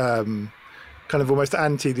be kind of almost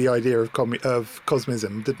anti the idea of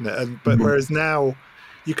cosmism, didn't it? But whereas now,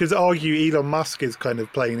 you could argue Elon Musk is kind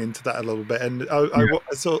of playing into that a little bit. And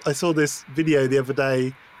I saw this video the other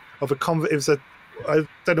day of I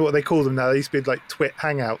don't know what they call them now. They used to be like Twitter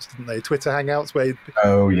Hangouts, didn't they? Twitter Hangouts, where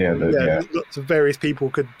lots of various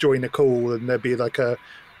people could join a call, and there'd be like I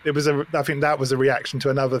think that was a reaction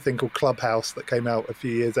to another thing called Clubhouse that came out a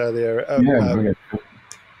few years earlier.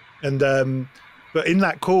 But in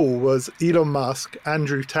that call was Elon Musk,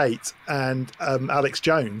 Andrew Tate, and Alex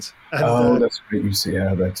Jones. And, that's great. You see,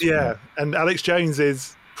 that's and Alex Jones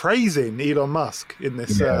is praising Elon Musk in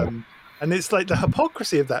this. And it's like the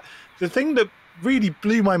hypocrisy of that. The thing that really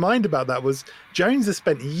blew my mind about that was Jones has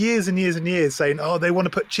spent years and years and years saying, "Oh, they want to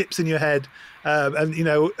put chips in your head, and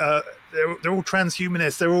they're all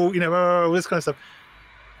transhumanists. They're all all this kind of stuff."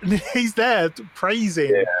 And he's there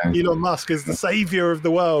praising Elon Musk as the savior of the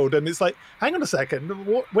world, and it's like, hang on a second,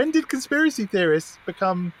 when did conspiracy theorists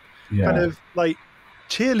become kind of like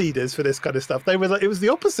cheerleaders for this kind of stuff? They were like, it was the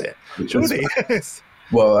opposite, surely.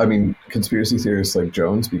 Well, I mean, conspiracy theorists like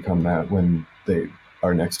Jones become that when they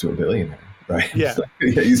are next to a billionaire, right? Yeah.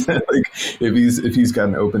 He's like, if he's got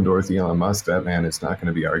an open door with Elon Musk, that man is not going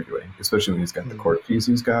to be arguing, especially when he's got the court fees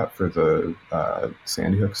he's got for the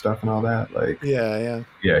Sandy Hook stuff and all that. Like, yeah,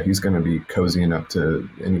 he's going to be cozying up to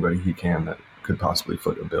anybody he can that could possibly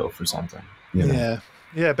foot a bill for something.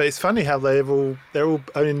 Yeah, but it's funny how they're all.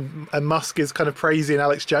 I mean, and Musk is kind of praising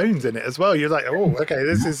Alex Jones in it as well. You're like, oh, okay,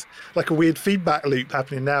 this is like a weird feedback loop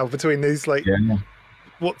happening now between these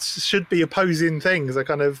what should be opposing things. Are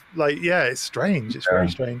kind of like, it's strange. It's very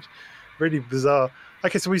strange, really bizarre.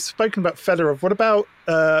 Okay, so we've spoken about Fedorov. What about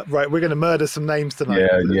right? We're going to murder some names tonight.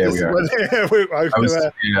 We are.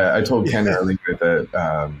 I told Ken earlier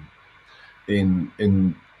that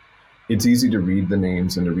in it's easy to read the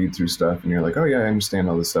names and to read through stuff, and you're like, oh yeah, I understand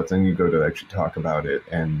all this stuff. Then you go to actually talk about it,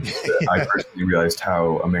 and I personally realized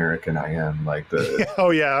how American I am. Like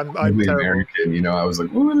I'm really American. I was like,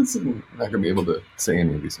 oh, I'm not gonna be able to say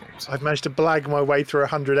any of these names. I've managed to blag my way through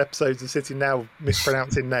 100 episodes of sitting now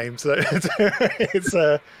mispronouncing names. So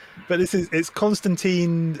but it's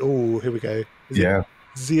Konstantin. Oh, here we go.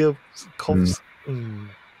 Ziakovsky.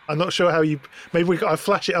 I'm not sure how you. Maybe I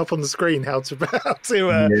flash it up on the screen how to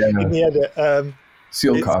in the edit.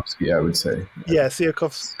 Tsiolkovsky, I would say. Yeah,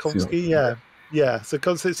 Tsiolkovsky. Yeah. So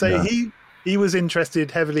he was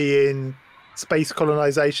interested heavily in space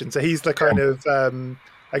colonization. So he's the kind of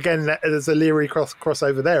again, there's a Leary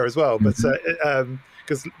crossover there as well. But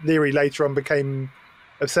because Leary later on became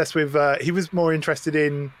obsessed with, he was more interested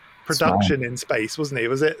in production in space, wasn't he?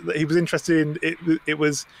 He was interested in it. It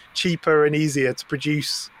was cheaper and easier to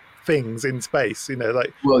produce things in space, and he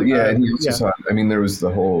also saw, I mean, there was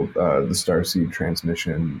the whole the Starseed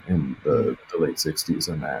transmission in the late 60s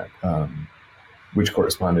and that which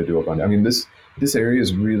corresponded to a bunch. I mean, this area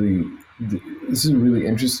is this is a really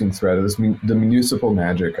interesting thread. The municipal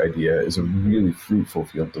magic idea is a really fruitful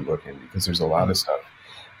field to look in, because there's a lot of stuff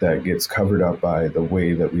that gets covered up by the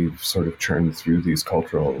way that we've sort of churned through these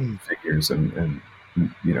cultural figures and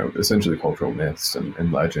essentially cultural myths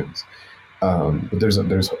and legends. But there's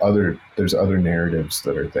other narratives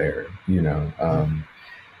that are there,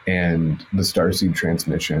 and the Starseed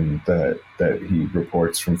transmission that he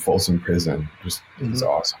reports from Folsom Prison just is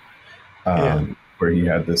awesome. Where he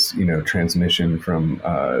had this, transmission from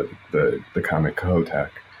the comic Kohotech,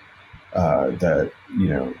 that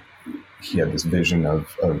he had this vision of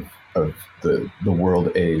the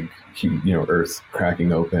world egg, Earth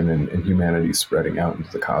cracking open and humanity spreading out into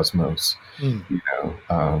the cosmos.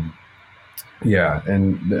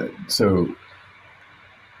 So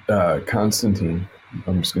Konstantin,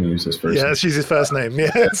 I'm just going to use his first name. Yeah, she's his first name.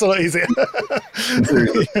 Yeah, it's a lot easier.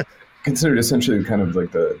 Considered essentially kind of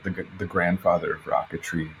like the grandfather of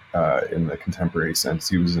rocketry in the contemporary sense.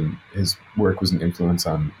 His work was an influence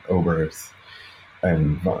on Oberth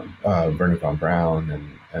and Wernher von Braun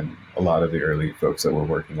and a lot of the early folks that were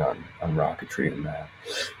working on rocketry and that.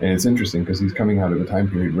 And it's interesting because he's coming out of a time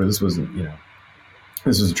period where this wasn't,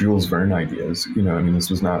 this was Jules Verne ideas. This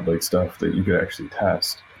was not like stuff that you could actually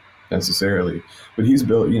test necessarily. But he's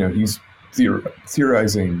built, he's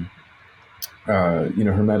theorizing,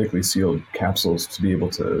 hermetically sealed capsules to be able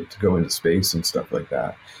to go into space and stuff like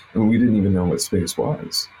that. And we didn't even know what space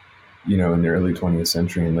was. In the early 20th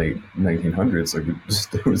century and late 1900s,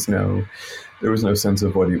 there was no sense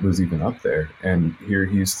of what it was even up there. And here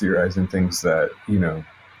he's theorizing things that,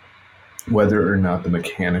 whether or not the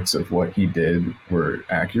mechanics of what he did were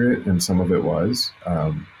accurate, and some of it was,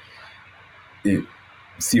 it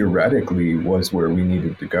theoretically was where we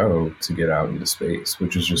needed to go to get out into space,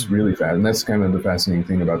 which is just really fast. And that's kind of the fascinating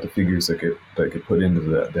thing about the figures that get put into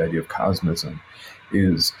the idea of cosmism,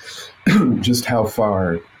 is just how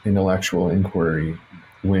far intellectual inquiry,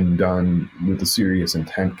 when done with a serious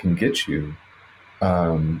intent, can get you.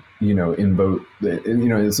 In both,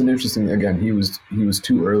 it's an interesting, again, he was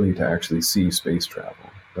too early to actually see space travel,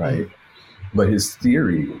 right? But his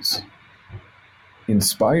theories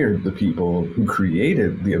inspired the people who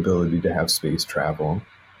created the ability to have space travel,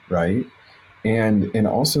 right? And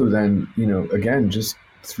also then, again, just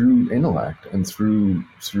through intellect and through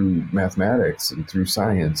mathematics and through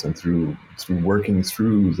science and through working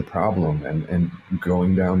through the problem and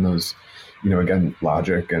going down those, again,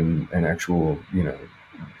 logic and actual,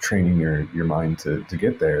 training your mind to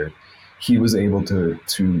get there. He was able to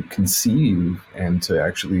conceive and to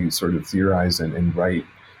actually sort of theorize and write,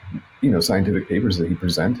 scientific papers that he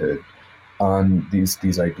presented on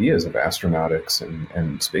these ideas of astronautics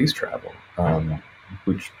and space travel,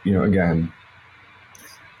 which, again,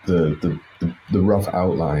 the rough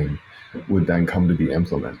outline would then come to be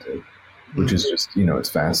implemented, which is just, it's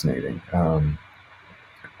fascinating. And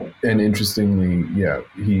interestingly,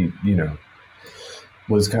 he,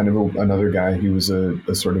 was kind of another guy. He was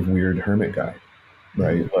a sort of weird hermit guy,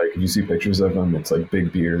 right? Like if you see pictures of him, it's like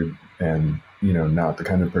big beard and, not the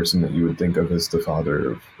kind of person that you would think of as the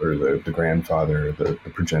father or the grandfather, or the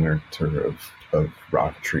progenitor of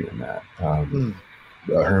rocketry and that.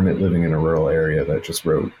 A hermit living in a rural area that just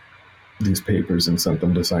wrote these papers and sent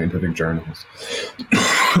them to scientific journals.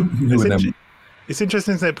 It's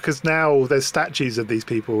interesting, isn't it? Because now there's statues of these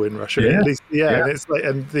people in Russia. Yeah. At least, and it's like,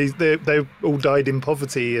 and they all died in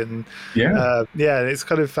poverty, and and it's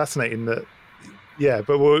kind of fascinating that. Yeah,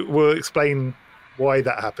 but we'll explain why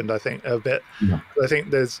that happened, I think, a bit. Yeah. I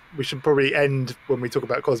think we should probably end when we talk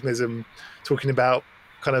about cosmism, talking about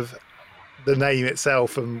kind of the name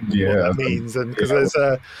itself and what that means, and because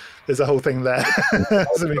there's a whole thing there.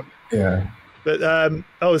 But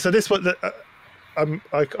so this one, I'm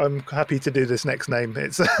happy to do this next name.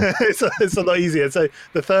 It's it's a lot easier. So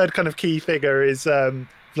the third kind of key figure is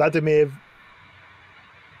Vladimir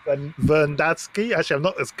Vernadsky. Actually, I'm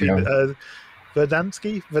not as keen.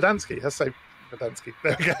 Verdansky. Let's say Verdansky.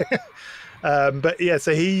 Okay. But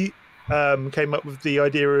so he came up with the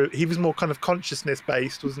idea. He was more kind of consciousness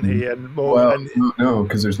based, wasn't he? And more. No,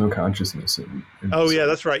 because there's no consciousness in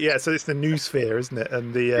that's right. Yeah, so it's the noosphere, isn't it?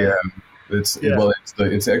 And the it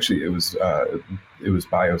was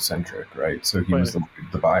biocentric, right? So he was the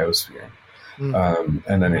biosphere,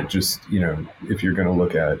 and then it just, if you're going to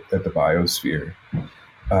look at the biosphere,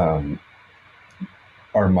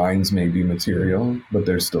 our minds may be material, but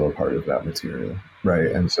they're still a part of that material, right?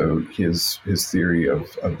 And so his theory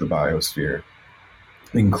of the biosphere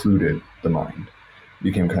included the mind,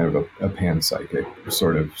 became kind of a panpsychic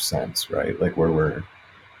sort of sense, right? Like where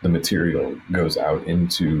the material goes out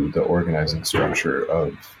into the organizing structure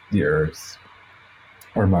of the earth.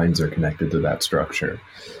 Our minds are connected to that structure.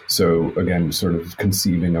 So again, sort of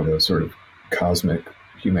conceiving of a sort of cosmic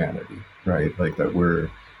humanity, right? Like that we're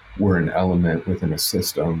an element within a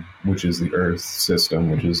system, which is the Earth system,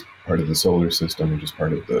 which is part of the solar system, which is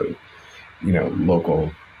part of the,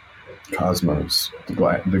 local cosmos, the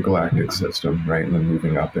galactic system, right? And then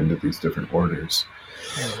moving up into these different orders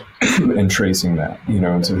and tracing that,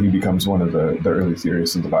 and so he becomes one of the early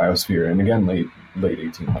theorists of the biosphere, and again, late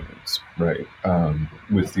 1800s, right?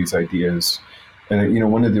 With these ideas.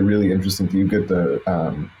 And, one of the really interesting things, you get the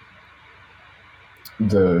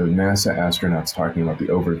NASA astronauts talking about the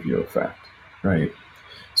overview effect, right?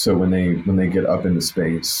 So when they get up into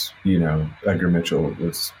space, Edgar Mitchell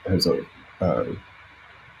has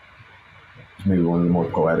maybe one of the more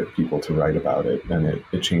poetic people to write about it, and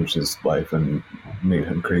it changed his life and made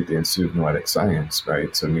him create the Institute of Noetic Science,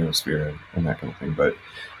 right? So Neosphere and that kind of thing. But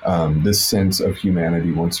this sense of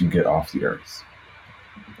humanity once you get off the Earth,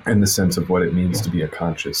 and the sense of what it means to be a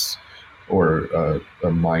conscious or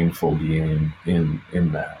a mindful being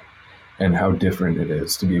in that, and how different it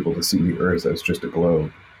is to be able to see the Earth as just a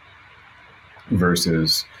globe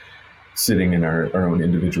versus sitting in our own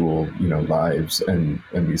individual, lives and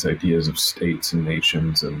these ideas of states and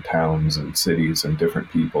nations and towns and cities and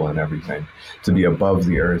different people and everything, to be above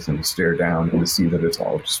the Earth and to stare down and to see that it's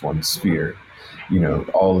all just one sphere.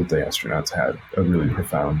 All of the astronauts had a really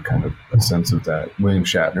profound kind of a sense of that. William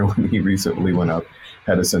Shatner, when he recently went up,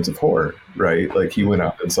 had a sense of horror, right? Like he went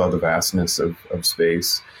up and saw the vastness of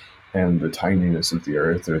space and the tininess of the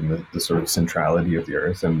Earth, and the sort of centrality of the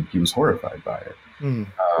Earth, and he was horrified by it.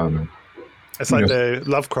 It's like the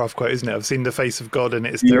Lovecraft quote, isn't it? I've seen the face of God and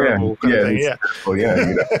it's terrible kind of thing. He had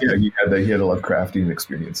a Lovecraftian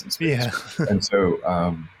experience in space. Yeah. And so,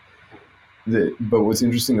 but what's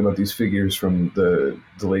interesting about these figures from the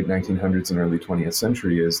late 1900s and early 20th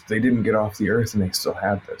century is they didn't get off the Earth and they still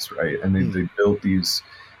had this, right? And they built these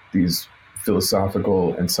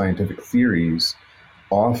philosophical and scientific theories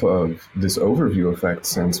off of this overview effect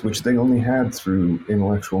sense, which they only had through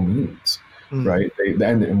intellectual means. Right.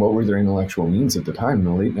 And what were their intellectual means at the time in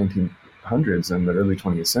the late 1900s and the early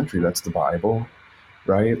 20th century? That's the Bible,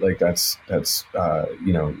 right? Like that's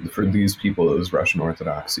for these people it was Russian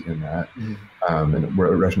Orthodoxy in that, and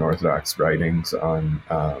Russian Orthodox writings on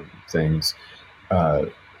things.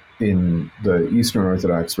 In the Eastern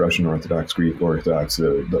Orthodox, Russian Orthodox, Greek Orthodox,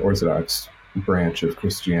 the Orthodox branch of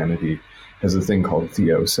Christianity has a thing called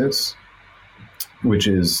theosis, which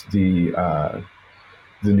is the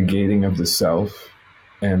negating of the self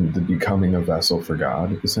and the becoming a vessel for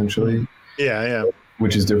God, essentially. Yeah.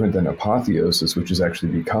 Which is different than apotheosis, which is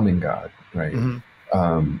actually becoming God, right?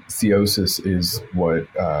 Theosis is what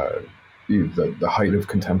the height of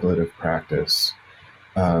contemplative practice.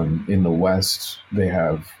 In the West, they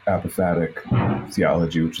have apophatic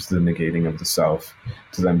theology, which is the negating of the self,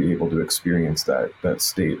 to then be able to experience that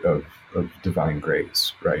state of divine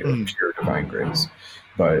grace, right? Of pure divine grace.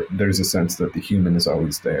 But there's a sense that the human is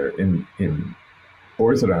always there. In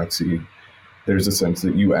Orthodoxy, there's a sense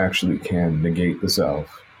that you actually can negate the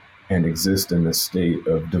self and exist in this state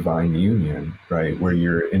of divine union, right? Where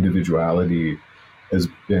your individuality has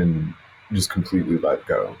been just completely let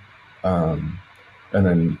go. And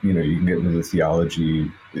then, you can get into the theology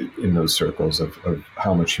in those circles of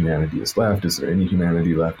how much humanity is left. Is there any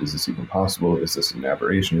humanity left? Is this even possible? Is this an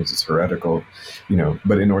aberration? Is this heretical?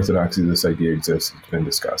 But in Orthodoxy, this idea exists. It's been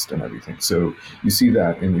discussed and everything. So you see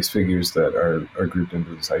that in these figures that are grouped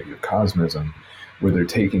into this idea of cosmism, where they're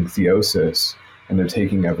taking theosis and they're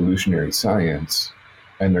taking evolutionary science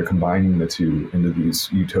and they're combining the two into these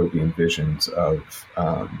utopian visions of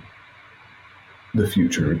the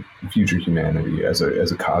future humanity as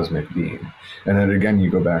a cosmic being. And then again,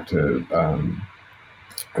 you go back to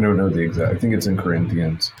I don't know the exact, I think it's in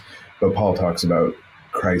Corinthians, but Paul talks about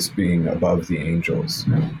Christ being above the angels,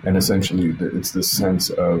 and essentially it's the sense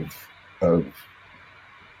of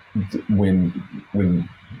when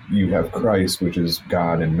you have Christ, which is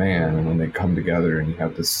God and man, and when they come together and you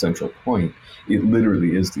have this central point, it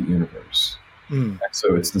literally is the universe.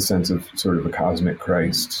 So it's the sense of sort of a cosmic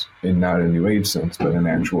Christ in not a New Age sense, but an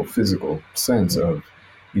actual physical sense of,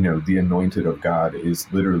 the anointed of God is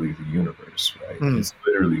literally the universe, right? It's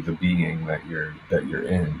literally the being that you're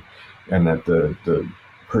in, and that the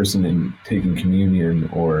person in taking communion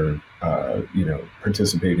or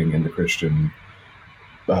participating in the Christian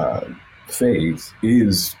faith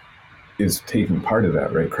is taking part of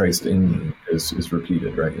that, right? Christ in me is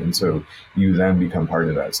repeated, right? And so you then become part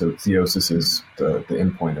of that. So theosis is the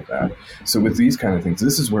end point of that. So with these kind of things,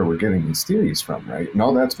 this is where we're getting these theories from, right? And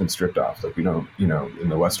all that's been stripped off. Like we don't, in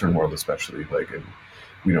the Western world especially,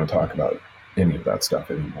 we don't talk about any of that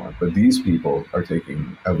stuff anymore. But these people are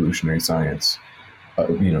taking evolutionary science,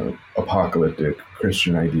 apocalyptic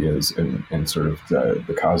Christian ideas and sort of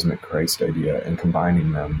the cosmic Christ idea and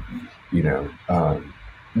combining them,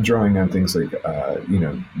 drawing on things like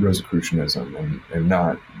Rosicrucianism and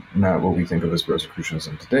not what we think of as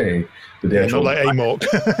Rosicrucianism today. Not like Amorc.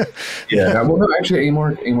 Actually,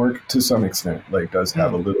 Amorc to some extent does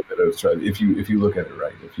have a little bit of if you look at it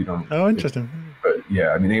right. If you don't, interesting. But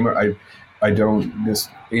yeah, I mean,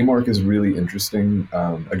 Amorc is really interesting.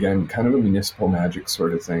 Again, kind of a municipal magic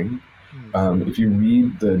sort of thing. If you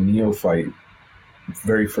read the neophyte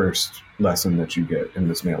very first lesson that you get in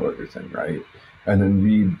this mail order thing, right? And then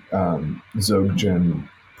read Dzogchen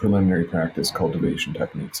preliminary practice cultivation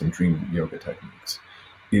techniques and dream yoga techniques.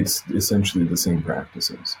 It's essentially the same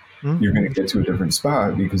practices. You're going to get to a different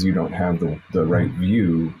spot because you don't have the right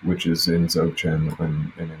view, which is in Dzogchen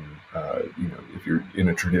and in if you're in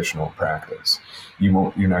a traditional practice, you're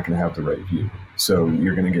not going to have the right view. So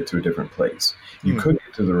you're going to get to a different place. You could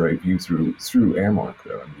get to the right view through Amorc,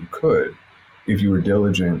 though. And you could, if you were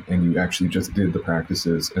diligent and you actually just did the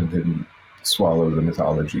practices and didn't swallow the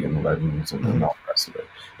mythology and the legends and all the rest of it.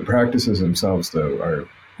 The practices themselves, though, are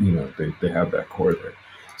they have that core there.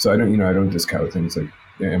 So I don't discount things like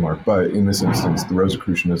Amorc, but in this instance, the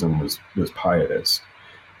Rosicrucianism was pietist.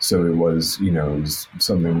 So it was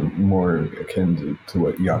something more akin to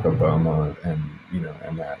what Jakob Boehme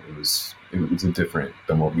and that it was different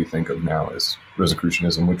than what we think of now as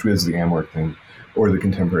Rosicrucianism, which is the Amorc thing, or the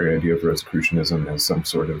contemporary idea of Rosicrucianism as some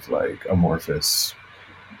sort of amorphous,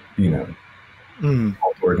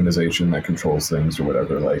 organization that controls things or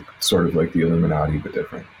whatever, sort of like the Illuminati, but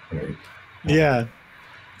different, right? Yeah.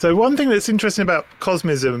 So one thing that's interesting about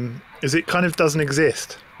cosmism is it kind of doesn't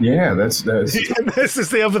exist. Yeah, that's this is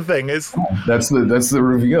the other thing. That's the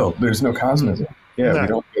reveal. There's no cosmism. Yeah,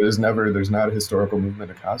 No. there's not a historical movement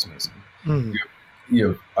of cosmism. You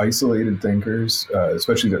have isolated thinkers,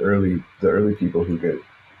 especially the early people who get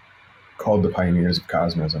called the pioneers of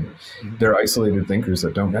cosmism. They're isolated thinkers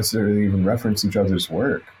that don't necessarily even reference each other's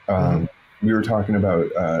work. We were talking about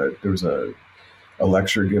there was a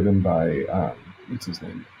lecture given by what's his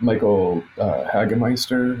name? Michael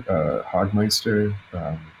Hagmeister.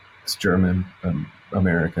 It's German,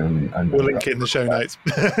 American. We'll link it in the show notes.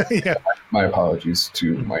 Yeah. My apologies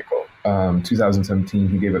to Michael. 2017,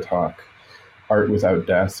 he gave a talk, Art Without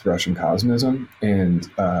Death, Russian Cosmism, and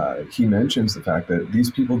he mentions the fact that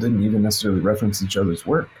these people didn't even necessarily reference each other's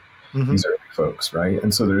work. These early folks, right?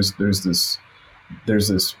 And so there's this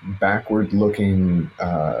backward-looking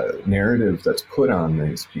narrative that's put on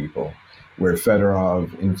these people, where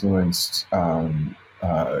Fedorov influenced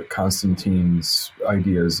Konstantin's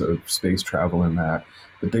ideas of space travel and that,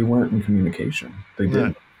 but they weren't in communication. They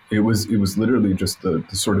didn't. It was literally just the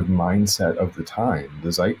sort of mindset of the time,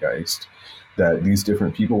 the zeitgeist, that these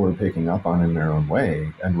different people were picking up on in their own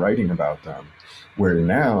way and writing about them. Where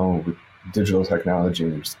now, with digital technology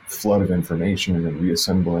and this flood of information and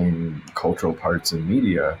reassembling cultural parts in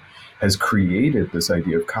media, has created this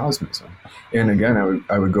idea of cosmism. And again,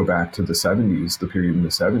 I would go back to the 70s, the period in the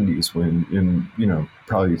 70s when,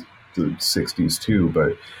 probably the 60s too,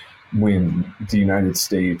 but when the United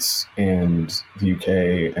States and the UK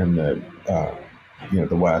and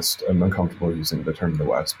the West, I'm uncomfortable using the term the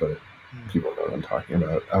West, but people know what I'm talking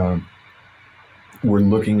about, we're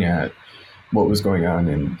looking at what was going on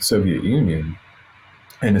in the Soviet Union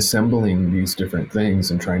and assembling these different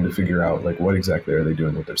things and trying to figure out, like, what exactly are they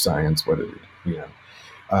doing with their science? What are they,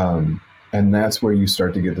 and that's where you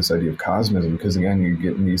start to get this idea of cosmism, because again, you're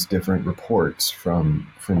getting these different reports from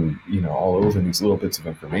all over, these little bits of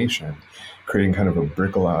information, creating kind of a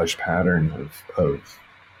bricolage pattern of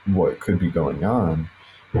what could be going on.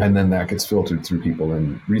 And then that gets filtered through people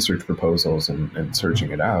in research proposals and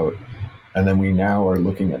searching it out. And then we now are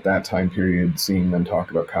looking at that time period, seeing them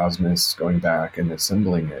talk about cosmists, going back and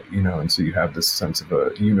assembling it, and so you have this sense of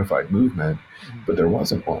a unified movement, but there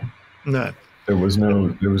wasn't one. No. There was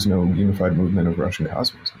no unified movement of Russian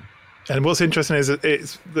cosmism. And what's interesting is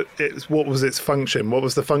it's what was its function? What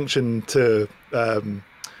was the function to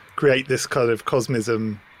create this kind of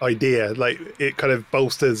cosmism idea? Like, it kind of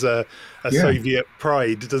bolsters a Soviet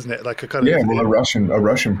pride, doesn't it? Like a kind of a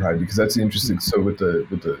Russian pride, because that's the interesting. So with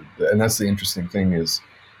the and that's the interesting thing is,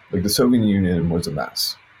 like, the Soviet Union was a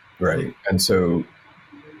mess, right? And so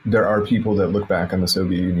there are people that look back on the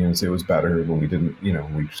Soviet Union and say it was better when we didn't,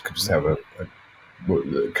 we could just have a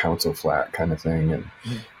council flat kind of thing, and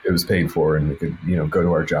it was paid for, and we could, go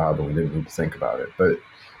to our job and we didn't need to think about it. But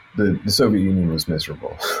the Soviet Union was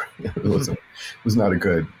miserable. It was not a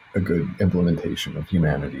good implementation of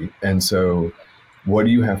humanity. And so what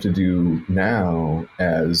do you have to do now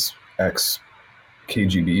as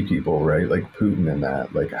ex-KGB people, right? Like Putin and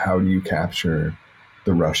that, like, how do you capture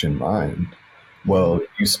the Russian mind? Well,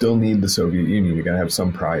 you still need the Soviet Union. You got to have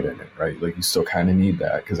some pride in it, right? Like, you still kind of need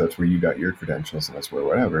that because that's where you got your credentials and that's where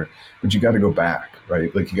whatever. But you got to go back,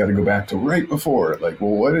 right? Like, you got to go back to right before. Like,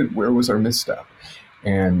 well, where was our misstep?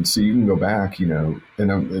 And so you can go back, and I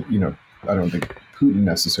don't think Putin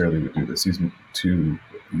necessarily would do this. He's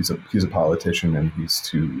a politician and he's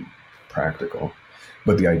too practical.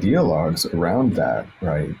 But the ideologues around that,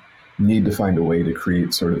 right, need to find a way to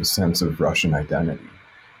create sort of a sense of Russian identity.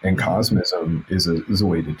 And cosmism is a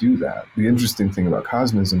way to do that. The interesting thing about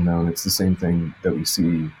cosmism, though, and it's the same thing that we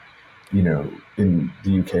see, in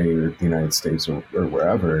the UK or the United States or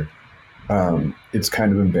wherever, it's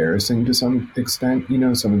kind of embarrassing to some extent.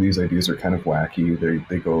 Some of these ideas are kind of wacky.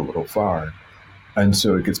 They go a little far. And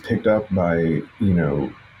so it gets picked up by,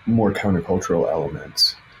 more countercultural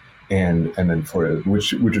elements. And then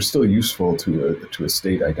which are still useful to a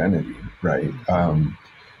state identity, right?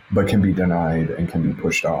 But can be denied and can be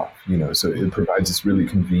pushed off, so it provides this really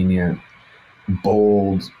convenient,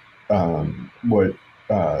 bold, what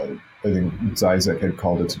I think Zizek had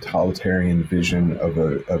called a totalitarian vision of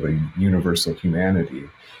a universal humanity,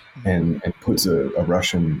 and puts a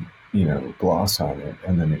Russian, gloss on it,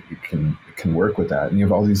 and then it can work with that. And you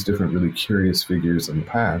have all these different really curious figures in the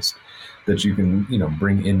past that you can,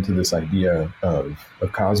 bring into this idea of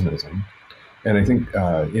cosmism. And I think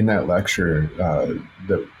in that lecture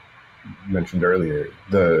that mentioned earlier,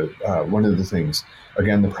 one of the things,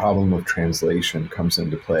 again, the problem of translation comes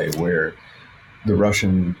into play, where the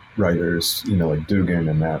Russian writers, like Dugin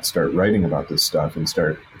and that, start writing about this stuff and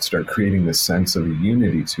start creating this sense of a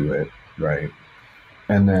unity to it, right?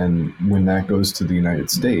 And then when that goes to the United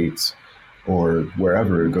States or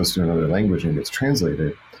wherever, it goes to another language and gets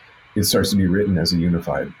translated, it starts to be written as a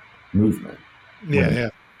unified movement. Yeah.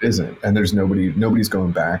 Isn't, and there's nobody's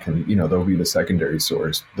going back and they'll read a secondary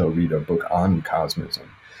source, they'll read a book on cosmism,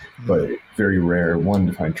 but very rare, one,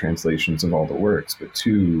 to find translations of all the works, but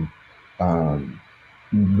two,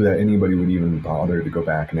 that anybody would even bother to go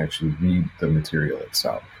back and actually read the material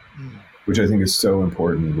itself. which I think is so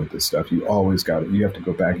important with this stuff. You always you have to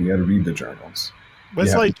go back. You got to read the journals. Well,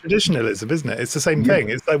 it's like traditionalism, isn't it? It's the same thing.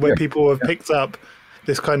 It's like where people have picked up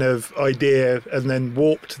this kind of idea and then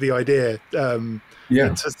warped the idea to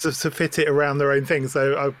fit it around their own thing.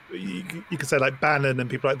 So you could say like Bannon and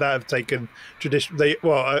people like that have taken a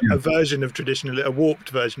version of a warped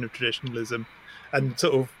version of traditionalism, and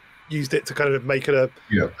sort of used it to kind of make it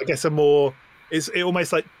I guess a more. It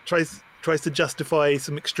almost like tries to justify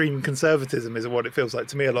some extreme conservatism, is what it feels like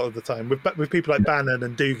to me a lot of the time with people like Bannon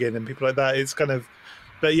and Dugin and people like that. It's kind of.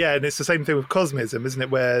 But yeah, and it's the same thing with Cosmism, isn't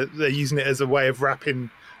it? Where they're using it as a way of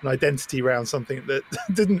wrapping an identity around something that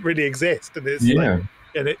didn't really exist, and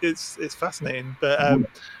it's it's fascinating. But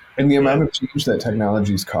and the amount of change that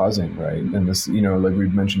technology is causing, right? And this, like we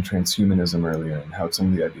mentioned transhumanism earlier, and how some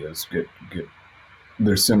of the ideas get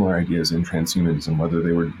there's similar ideas in transhumanism, whether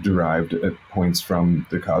they were derived at points from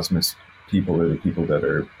the Cosmist people or the people that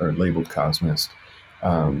are labeled Cosmist.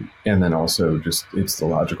 And then also just it's the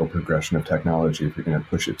logical progression of technology if you're going to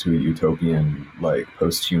push it to a utopian, like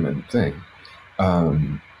post-human thing.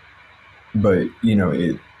 But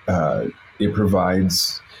it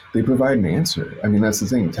provides, they provide an answer. I mean, that's the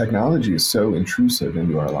thing. Technology is so intrusive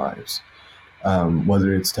into our lives.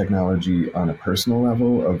 Whether it's technology on a personal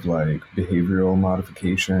level of like behavioral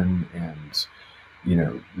modification and,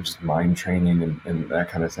 just mind training and that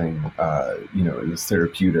kind of thing, the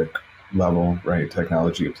therapeutic level, right?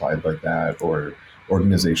 Technology applied like that, or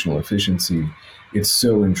organizational efficiency. It's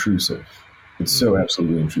so intrusive. It's so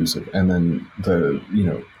absolutely intrusive. And then the,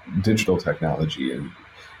 digital technology and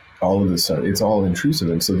all of this stuff, it's all intrusive.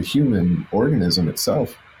 And so the human organism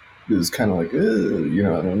itself is kind of like, I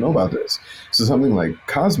don't know about this. So something like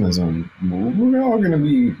Cosmism, we're all going to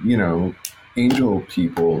be, angel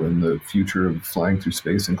people in the future of flying through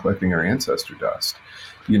space and collecting our ancestor dust.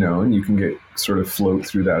 And you can get sort of float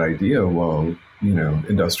through that idea while,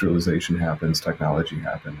 industrialization happens, technology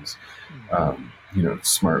happens,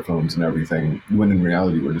 smartphones and everything, when in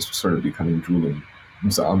reality, we're just sort of becoming drooling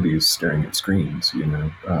zombies staring at screens,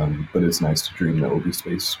 but it's nice to dream that we'll be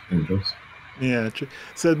space angels. Yeah, true.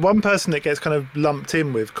 So one person that gets kind of lumped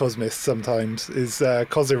in with Cosmists sometimes is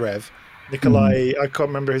Kozyrev. Nikolai, I can't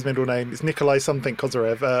remember his middle name. It's Nikolai something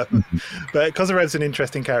Kozyrev. But Kozyrev's an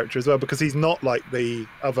interesting character as well because he's not like the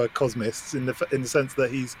other Cosmists in the sense that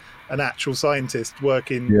he's an actual scientist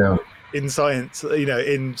working in science,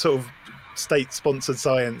 in sort of state-sponsored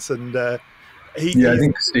science. And I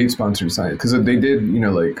think state-sponsored science, because they did,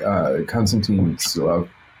 Konstantin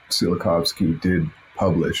Tsiolkovsky did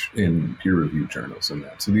publish in peer-reviewed journals and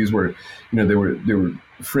that. So these were, they were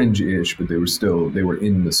fringe-ish, but they were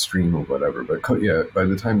in the stream of whatever. But by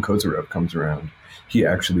the time Kozyrev comes around, he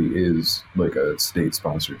actually is like a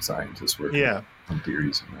state-sponsored scientist working on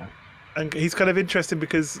theories and that. And he's kind of interesting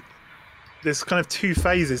because there's kind of two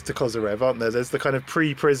phases to Kozyrev, aren't there? There's the kind of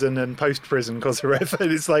pre-prison and post-prison Kozyrev,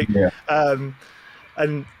 and it's like,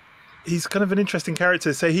 and he's kind of an interesting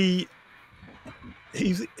character. So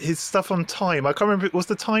his stuff on time, I can't remember, was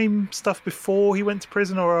the time stuff before he went to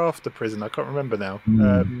prison or after prison? I can't remember now.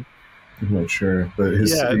 I'm not sure, but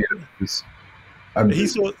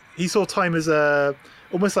he saw time as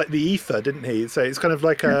almost like the ether, didn't he? So it's kind of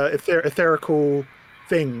like a etherical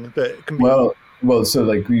thing that can be. Well, so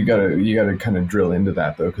like you gotta kind of drill into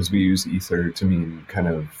that though, because we use ether to mean kind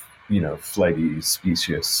of flighty,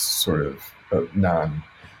 specious, sort of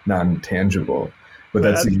non-tangible. But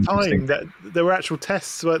that's at the time that there were actual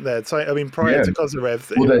tests, weren't there? So, I mean, prior to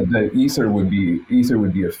Kozyrev. Well, that ether would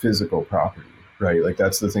be a physical property, right? Like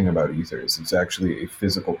that's the thing about ether is it's actually a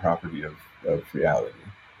physical property of reality.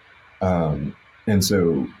 And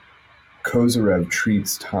so Kozyrev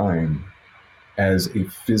treats time as a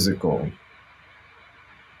physical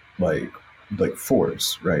like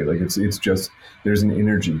force, right? Like it's just there's an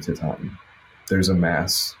energy to time. There's a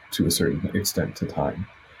mass to a certain extent to time.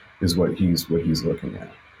 Is what he's looking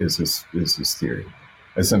at is his theory,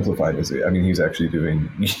 as simplified as it. I mean, he's actually doing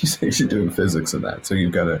physics in that. So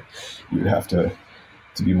you'd have to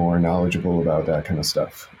be more knowledgeable about that kind of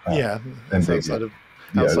stuff. That's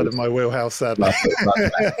outside of my wheelhouse. Sadly,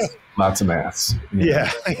 lots of maths.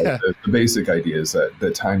 The basic idea is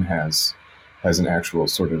that time has an actual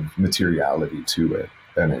sort of materiality to it.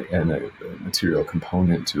 And a material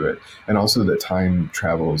component to it, and also that time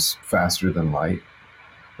travels faster than light.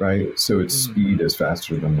 Right, so its speed is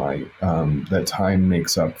faster than light. That time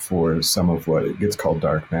makes up for some of what it gets called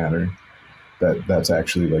dark matter. That's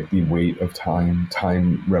actually like the weight of time.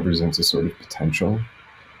 Time represents a sort of potential.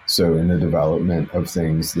 So in the development of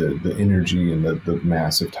things, the energy and the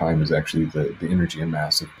mass of time is actually the energy and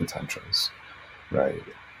mass of potentials, right?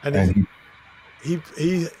 And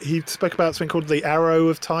he spoke about something called the arrow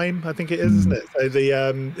of time, I think it is, isn't it?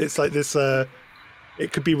 So it's like this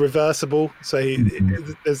it could be reversible. So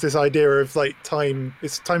Mhm. there's this idea of like time.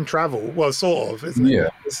 It's time travel. Well, sort of, isn't it? Yeah,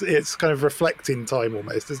 It's kind of reflecting time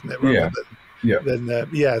almost, isn't it? Rather yeah, yeah. than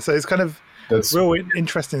yeah. So it's kind of That's real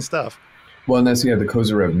interesting stuff. well, and that's the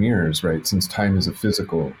Kozyrev mirrors, right? Since time is a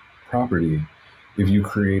physical property, if you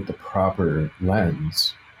create the proper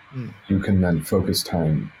lens, Mm. you can then focus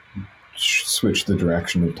time, switch the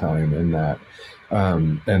direction of time in that.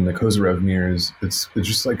 And the Kozyrev mirrors, it's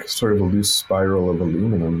just like sort of a loose spiral of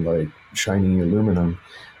aluminum, like shiny aluminum.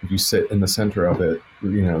 If you sit in the center of it,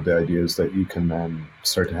 the idea is that you can then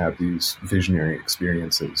start to have these visionary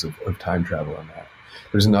experiences of time travel in that.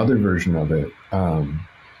 There's another version of it,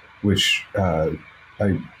 which I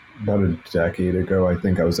about a decade ago, I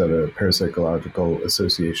think I was at a Parapsychological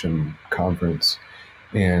Association conference,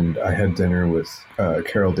 and I had dinner with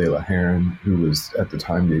Carol De La Heron, who was at the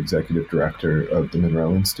time the executive director of the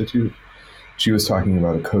Monroe Institute. She was talking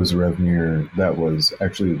about a Kozyrev mirror that was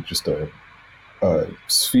actually just a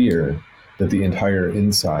sphere that the entire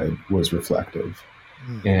inside was reflective.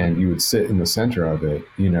 Mm. And you would sit in the center of it,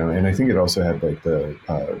 and I think it also had like the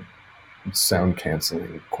sound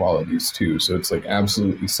canceling qualities too. So it's like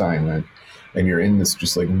absolutely silent, and you're in this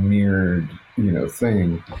just like mirrored,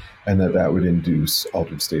 thing, and that would induce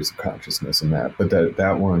altered states of consciousness and that. But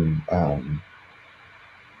that one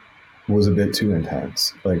was a bit too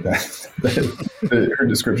intense. Like her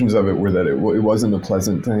descriptions of it were that it wasn't a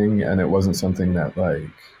pleasant thing, and it wasn't something that like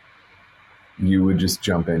you would just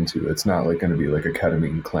jump into. It's not like going to be like a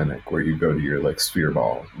ketamine clinic where you go to your like sphere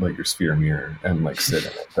ball, like your sphere mirror, and like sit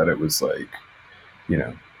in it. That it was like,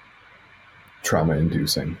 trauma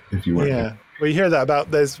inducing if you weren't. Yeah. Well, you hear that about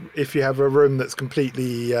if you have a room that's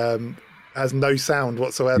completely has no sound Yeah,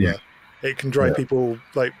 whatsoever, it can drive yeah, people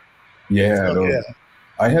like yeah. yeah.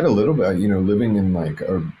 I had a little bit, living in like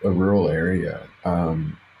a rural area.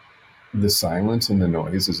 The silence and the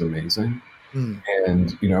noise is amazing. Mm.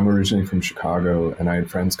 And I'm originally from Chicago, and I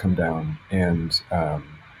had friends come down, and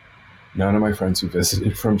none of my friends who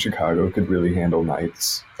visited from Chicago could really handle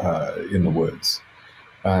nights in the woods.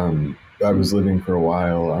 I was living for a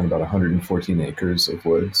while on about 114 acres of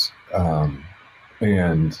woods,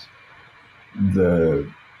 and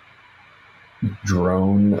the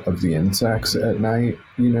drone of the insects at night,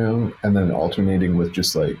 and then alternating with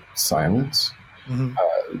just like silence,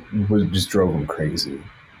 Mm-hmm. was just drove them crazy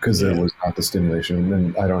because there Yeah. was not the stimulation.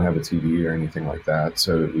 And I don't have a TV or anything like that,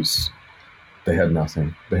 so they had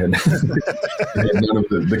nothing. They had, they had none of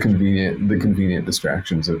the convenient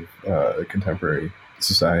distractions of contemporary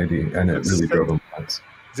society, and it really drove them nuts.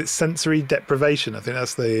 Is it sensory deprivation? I think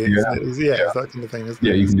that's Yeah, it's that kind of thing, isn't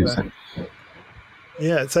yeah, it? you can do So, something.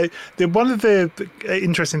 yeah. So one of the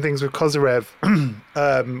interesting things with Kozyrev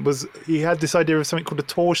was he had this idea of something called a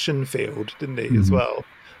torsion field, didn't he? As Mhm. well.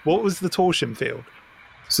 What was the torsion field?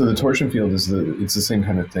 So the torsion field it's the same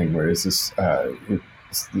kind of thing where it's this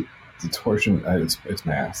it's the torsion it's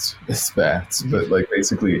maths it's maths, but like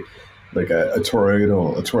basically like a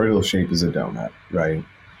toroidal shape is a donut, right?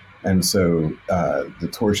 And so the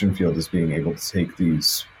torsion field is being able to take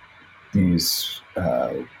these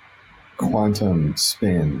quantum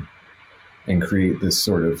spin and create this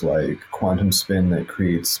sort of like quantum spin that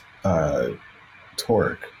creates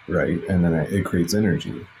torque, right? And then it creates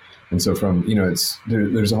energy. And so from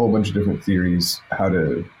there's a whole bunch of different theories how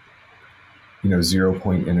to 0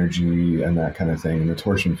 point energy and that kind of thing. And the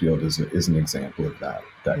torsion field is an example of that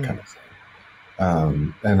kind of thing.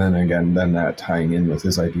 And then again, that tying in with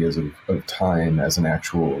his ideas of time as an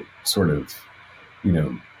actual sort of,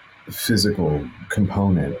 physical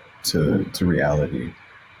component to reality,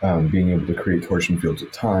 being able to create torsion fields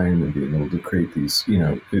of time and being able to create these,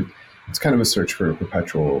 it's kind of a search for a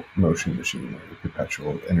perpetual motion machine, like a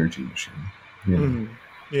perpetual energy machine.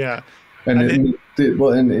 Yeah. And And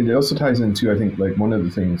it also ties into, I think, like one of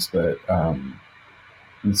the things that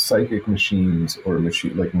psychic machines or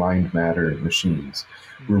like mind matter machines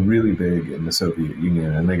were really big in the Soviet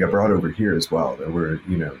Union, and they got brought over here as well. There were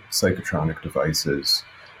psychotronic devices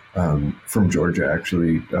from Georgia.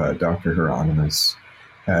 Actually, Dr. Hieronymus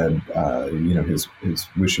had his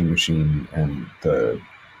wishing machine, and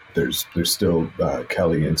there's still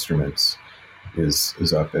Kelly Instruments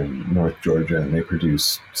is up in North Georgia, and they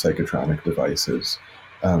produce psychotronic devices,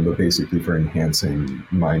 but basically for enhancing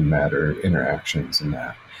mind matter interactions and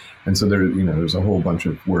that. And so there's a whole bunch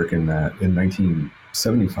of work in that. In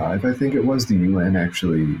 1975, I think it was, the UN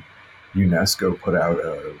actually, UNESCO put out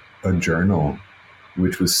a journal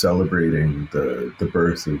which was celebrating the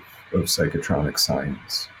birth of psychotronic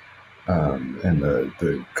science. and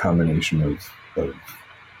the combination of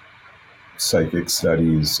psychic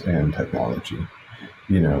studies and technology,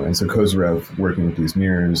 and so Kozyrev working with these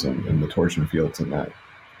mirrors and the torsion fields and that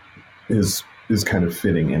is kind of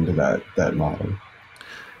fitting into that model.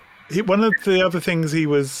 One of the other things he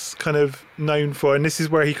was kind of known for, and this is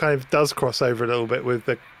where he kind of does cross over a little bit with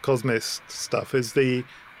the Cosmist stuff, is he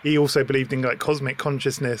also believed in like cosmic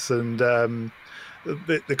consciousness and the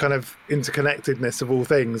kind of interconnectedness of all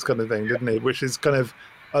things kind of thing, didn't he? Which is kind of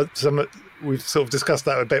we've sort of discussed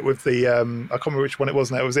that a bit with the I can't remember which one it was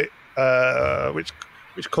now. Was it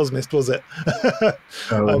which Cosmist was it? I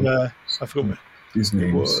forgot. These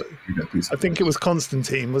names. I think it was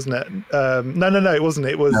Constantine, wasn't it? No, it wasn't.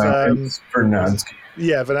 It was Vernadsky.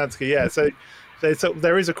 Yeah, Vernadsky. Yeah, so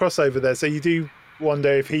there is a crossover there. So you do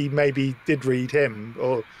wonder if he maybe did read him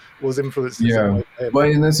or was influenced. Yeah,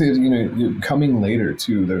 well, and that's coming later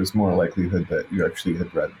too. There's more likelihood that you actually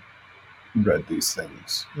had read these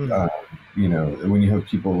things. When you have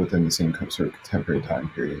people within the same sort of contemporary time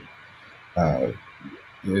period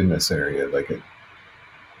in this area, like it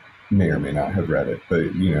may or may not have read it, but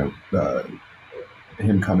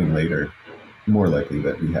him coming later, more likely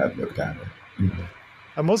that he had looked at it.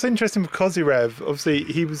 And what's interesting with Kozyrev, obviously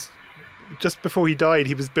he was just before he died,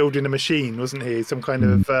 he was building a machine, wasn't he? Some kind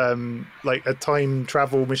of like a time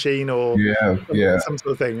travel machine or some sort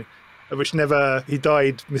of thing, which never, he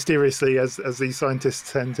died mysteriously as these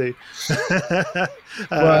scientists tend to.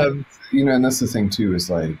 And that's the thing too, is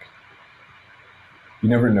like, you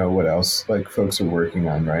never know what else like folks are working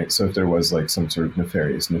on, right? So if there was like some sort of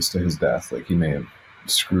nefariousness to his death, like he may have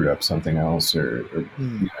screwed up something else or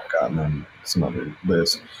gotten on some other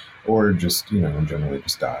list, or just generally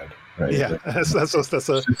just died, right? Yeah, that's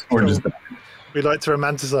or just died. We like to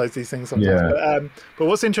romanticize these things sometimes. Yeah. But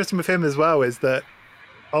what's interesting with him as well is that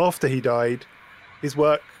after he died, his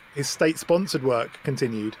state-sponsored work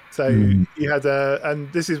continued. So he had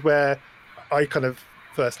and this is where I kind of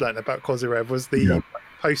first learned about Kozyrev, was the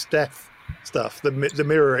post-death stuff, the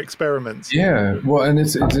mirror experiments. Yeah, well, and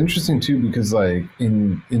it's interesting too, because like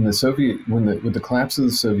in the Soviet, with the collapse of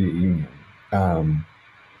the Soviet Union,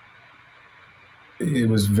 it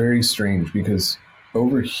was very strange because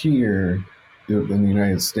over here in the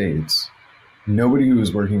United States, nobody who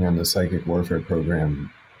was working on the psychic warfare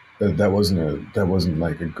program, that wasn't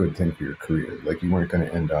like a good thing for your career. Like you weren't going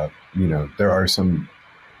to end up, there are some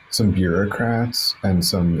bureaucrats and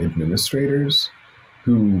some administrators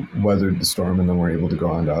who weathered the storm and then were able to go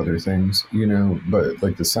on to other things, but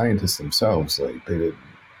like the scientists themselves, like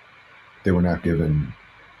they were not given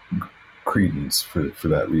credence for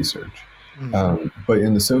that research. But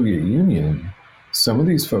in the Soviet Union, some of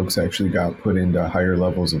these folks actually got put into higher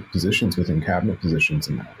levels of positions within cabinet positions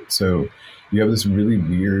and that. So you have this really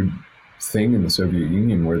weird thing in the Soviet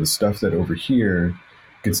Union where the stuff that over here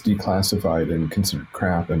gets declassified and considered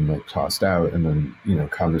crap and like tossed out, and then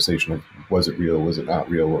conversation of was it real, was it not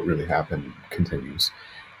real, what really happened continues.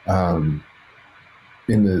 In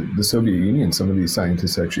the Soviet Union, some of these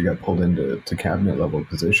scientists actually got pulled into cabinet level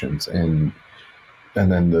positions, and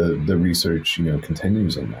then the research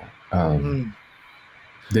continues in that.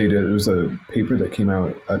 There was a paper that came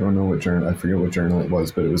out, I don't know what journal, I forget what journal it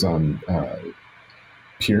was, but it was on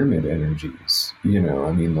pyramid energies,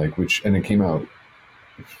 and it came out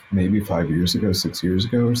maybe 5 years ago, 6 years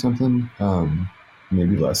ago or something,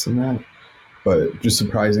 maybe less than that, but just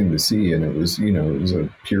surprising to see. And it was, it was a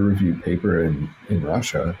peer-reviewed paper in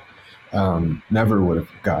Russia. Never would have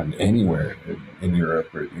gotten anywhere in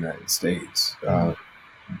Europe or the United States,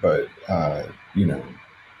 but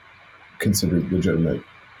considered legitimate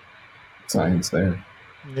science there.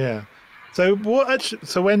 Yeah. So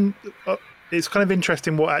when it's kind of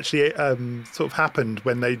interesting what actually sort of happened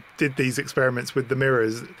when they did these experiments with the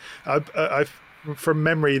mirrors. I from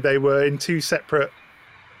memory, they were in two separate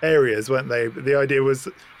areas, weren't they? The idea was,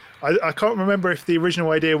 I can't remember if the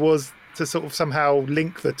original idea was to sort of somehow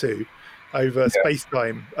link the two over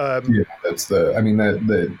space-time. That's so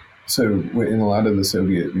in a lot of the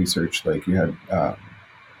Soviet research, like you had,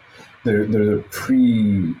 there's a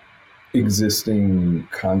pre-existing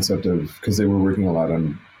concept of, because they were working a lot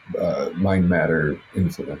on mind matter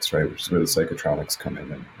influence, right, which is where the psychotronics come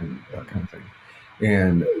in and that kind of thing.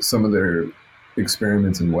 And some of their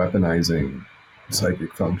experiments in weaponizing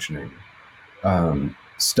psychic functioning,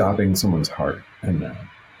 stopping someone's heart and that.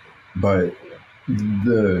 But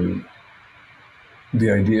the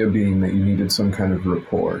idea being that you needed some kind of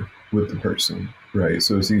rapport with the person, right?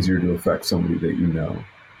 So it's easier to affect somebody that you know.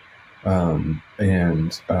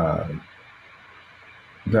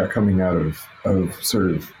 That coming out of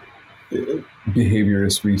sort of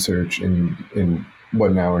behaviorist research in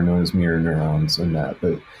what now are known as mirror neurons and that,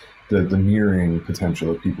 but the mirroring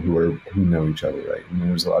potential of people who know each other, right? And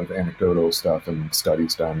there's a lot of anecdotal stuff and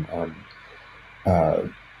studies done on uh,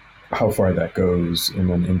 how far that goes, and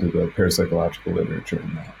then into the parapsychological literature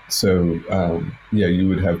and that. So yeah, you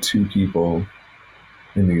would have two people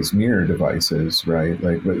in these mirror devices, right?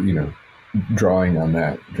 Like, but drawing on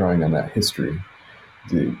that history.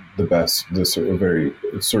 The best, the sort of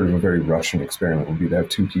a very Russian experiment would be to have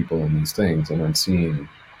two people in these things, and then seeing,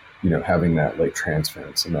 having that like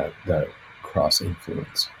transference and that cross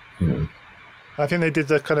influence. I think they did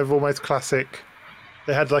the kind of almost classic.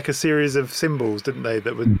 They had like a series of symbols, didn't they?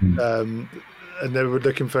 That would, Mhm. and they were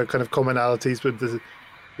looking for kind of commonalities with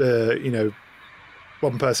the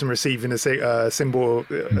one person receiving a symbol at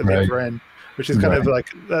the Right, other end, which is kind of right. like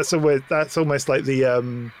that's almost like the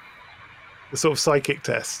sort of psychic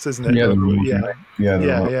tests, isn't it? Yeah, the Or, remote, yeah, yeah, the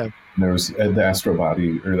yeah, remote. yeah. There was the astro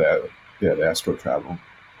body, or the astral travel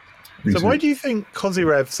So why research. do you think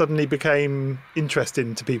Kozyrev suddenly became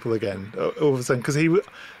interesting to people again all of a sudden? Because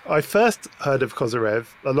I first heard of Kozyrev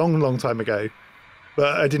a long, long time ago,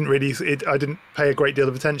 but I didn't really, I didn't pay a great deal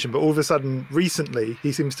of attention. But all of a sudden, recently,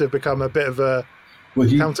 he seems to have become a bit of a Well,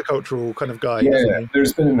 countercultural kind of guy, yeah, doesn't yeah, he?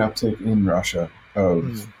 there's been an uptick in Russia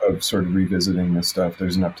Mm, sort of revisiting this stuff.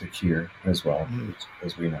 There's an uptick here as well, mm,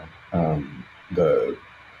 as we know. The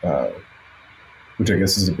which I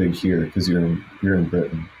guess is a big here because you're in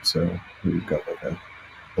Britain, so we've got like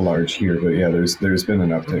a large here. But yeah, there's been an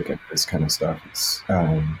uptick in this kind of stuff.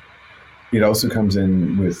 It also comes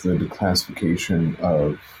in with the declassification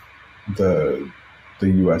of the the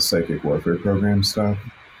U.S. psychic warfare program stuff.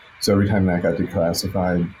 So every time that got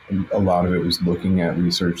declassified, a lot of it was looking at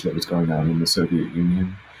research that was going on in the Soviet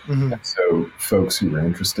Union. mm, And so folks who were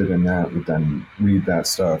interested in that would then read that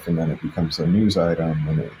stuff, and then it becomes a news item,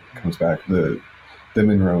 and it comes back. The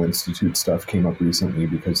Monroe Institute stuff came up recently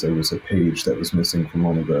because there was a page that was missing from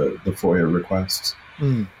one of the FOIA requests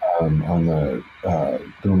mm, on the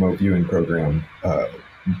remote viewing program,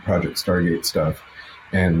 Project Stargate stuff,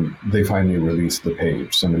 and they finally released the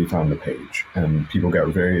page. Somebody found the page, and people got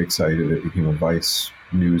very excited. It became a Vice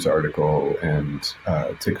news article, and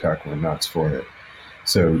TikTok went nuts for it.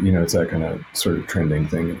 So it's that kind of sort of trending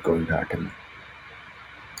thing of going back and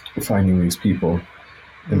finding these people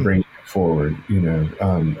and mm. bringing it forward.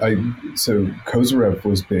 I so Kozyrev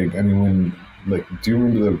was big. I mean, when like, do you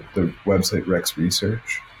remember the website Rex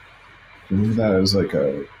Research? Remember that? It was like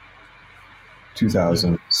a No.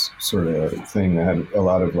 2000s sort of thing that had a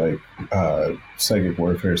lot of like psychic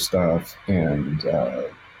warfare stuff and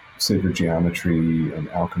sacred geometry and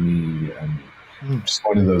alchemy, and Mm, just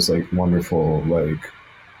one of those like wonderful like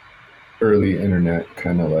early internet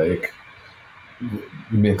kind of like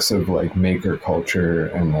mix of like maker culture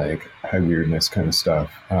and like high weirdness kind of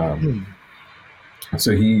stuff. mm,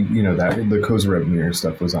 So that the Kozyrev mirror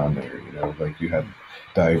stuff was on there. Like you had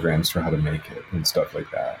diagrams for how to make it and stuff like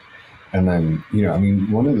that. And then I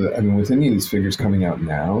mean, with any of these figures coming out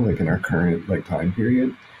now, like in our current like time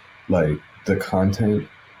period, like the content,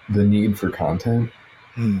 the need for content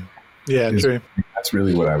mm. Yeah, is, true. that's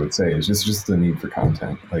really what I would say, is just the need for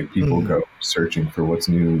content. Like people Mm, go searching for what's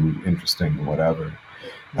new, interesting, and whatever,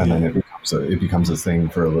 and then yeah. it becomes a thing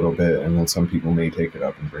for a little bit, and then some people may take it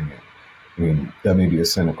up and bring it. I mean, that may be a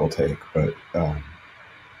cynical take, but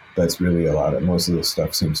that's really a lot of most of this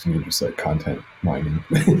stuff seems to me just like content mining.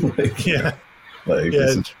 like Yeah, like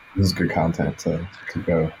yeah. this is good content to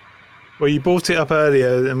go. Well, you brought it up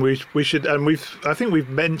earlier, and we should, and I think we've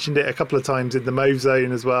mentioned it a couple of times in the Move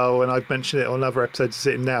Zone as well, and I've mentioned it on other episodes of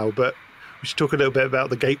Sitting Now. But we should talk a little bit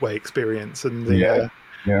about the Gateway experience and Yeah, the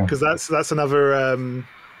yeah. because that's another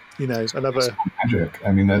another Magic.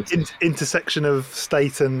 I mean, that's intersection of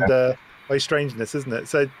state and by strangeness, isn't it?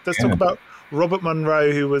 So let's talk yeah. about Robert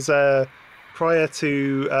Monroe, who was prior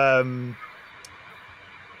to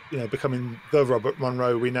becoming the Robert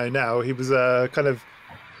Monroe we know now. He was a kind of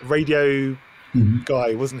radio Mhm.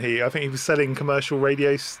 guy, wasn't he? I think he was selling commercial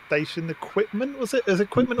radio station equipment. Was it as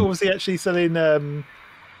equipment, or was he actually selling?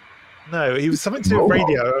 No, he was something to do with Robot.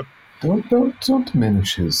 radio. Don't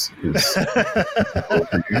diminish his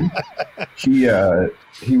career.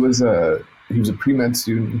 He was a pre med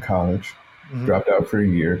student in college, Mhm. dropped out for a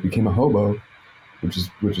year, became a hobo, which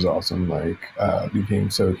is awesome. Like became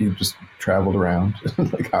so he just traveled around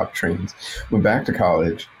like hop trains. Went back to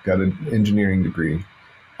college, got an engineering degree,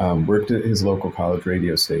 worked at his local college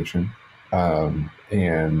radio station, and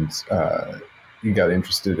he got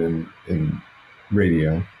interested in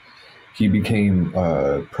radio. He became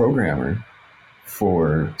a programmer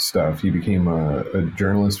for stuff. He became a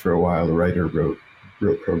journalist for a while. The writer wrote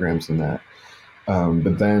programs in that.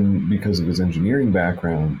 But then, because of his engineering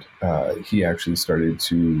background, he actually started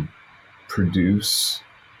to produce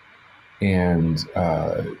and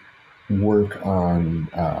work on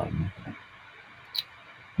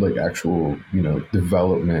like actual,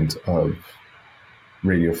 development of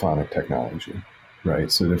radiophonic technology,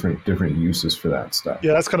 right? So different uses for that stuff.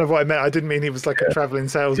 Yeah, that's kind of what I meant. I didn't mean he was like a traveling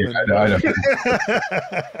salesman. Yeah, I know.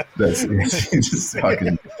 That's just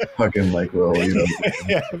fucking like, well,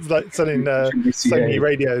 Yeah, it was like selling Sony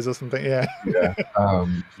radios or something. Yeah. Yeah.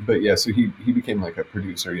 But yeah, so he became like a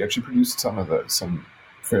producer. He actually produced some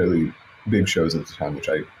fairly big shows at the time, which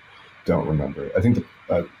I don't remember. I think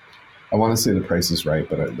I want to say The Price is Right,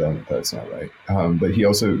 but that's not right. But he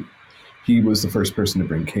was the first person to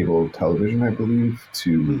bring cable television, I believe,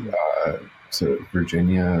 to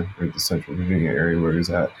Virginia, or the Central Virginia area where he was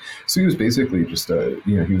at. So he was basically just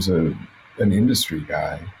he was an industry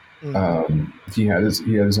guy. He had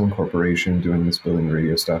his own corporation doing this building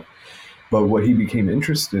radio stuff. But what he became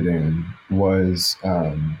interested in was,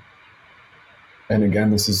 and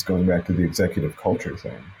again, this is going back to the executive culture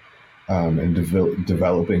thing, and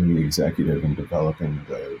developing the executive and developing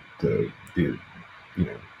the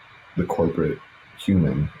the corporate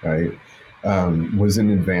human, right? Was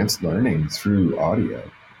in advanced learning through audio.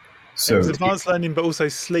 So it was advanced learning, but also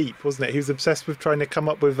sleep, wasn't it? He was obsessed with trying to come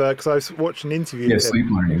up with, because I was watching an interview. Yeah, sleep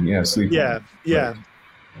learning. Yeah, sleep. Yeah, learning. yeah, Right.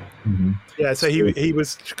 Mm-hmm. yeah. So he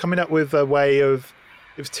was coming up with a way of.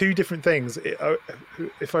 It was two different things.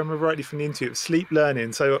 If I remember rightly from the interview, it was sleep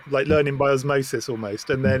learning, so like learning by osmosis almost,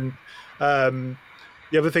 and then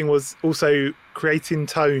the other thing was also creating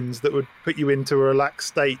tones that would put you into a relaxed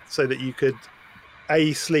state, so that you could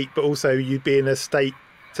sleep, but also you'd be in a state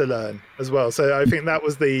to learn as well. So I think that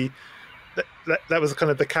was that was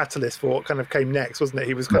kind of the catalyst for what kind of came next, wasn't it?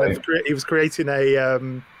 He was he was creating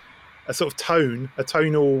a sort of a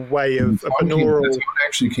tonal way of a binaural. That's what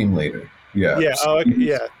actually came later. Yeah. Yeah. So,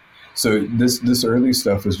 yeah. So this early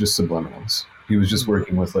stuff was just subliminals. He was just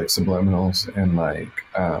working with like subliminals and like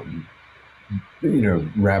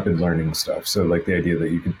rapid learning stuff. So like the idea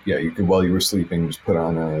that you could while you were sleeping just put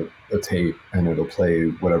on a tape and it'll play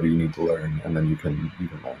whatever you need to learn, and then you can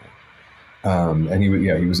learn it. And he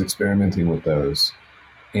was experimenting with those,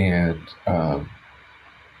 and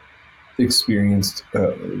experienced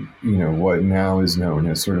what now is known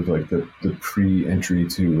as sort of like the pre-entry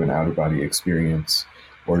to an out-of-body experience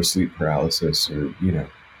or sleep paralysis, or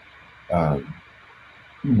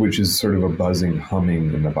which is sort of a buzzing,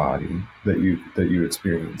 humming in the body that you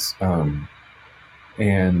experience.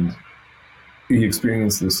 And he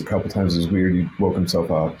experienced this a couple times. It was weird. He woke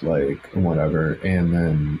himself up, like, whatever, and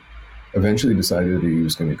then eventually decided that he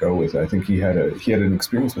was going to go with it. I think he had an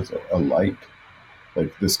experience with a light,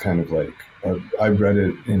 like this kind of like, I read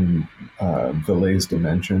it in Villet's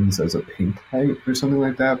Dimensions as a pink light or something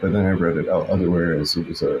like that, but then I read it elsewhere as it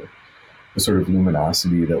was a sort of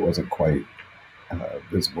luminosity that wasn't quite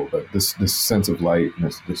visible, but this sense of light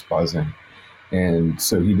and this buzzing. And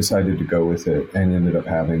so he decided to go with it and ended up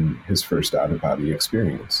having his first out-of-body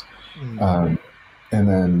experience. And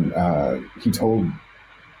then he told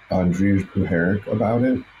Andrij Puharich about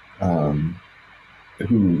it,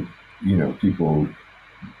 who, people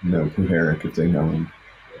know Puharich if they know him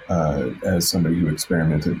as somebody who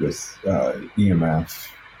experimented with EMF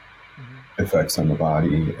effects on the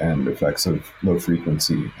body and effects of low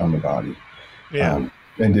frequency on the body. Yeah.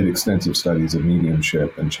 And did extensive studies of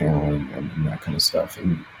mediumship and channeling and that kind of stuff,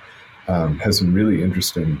 and has some really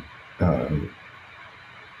interesting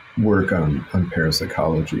work on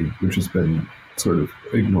parapsychology, which has been sort of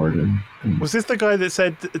ignored. Was this the guy that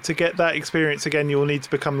said to get that experience again, you'll need to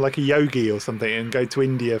become like a yogi or something and go to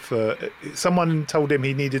India for? Someone told him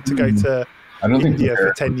he needed to go to India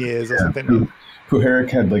for 10 years or something. Puharich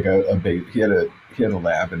had like he had a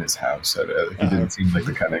lab in his house. He didn't seem like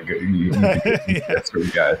the kind of that sort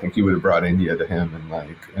of guy. I think he would have brought India to him and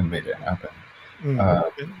made it happen.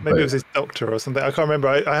 Maybe it was his doctor or something. I can't remember.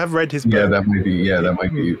 I have read his book. Yeah, that might be. Yeah, that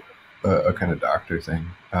might be a kind of doctor thing.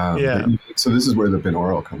 So this is where the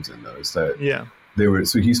binaural comes in, though. Is that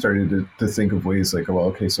so he started to think of ways like, well,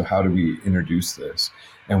 okay, so how do we introduce this?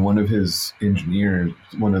 And one of his engineers,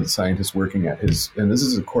 one of the scientists working at and this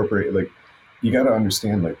is a corporate, like, you got to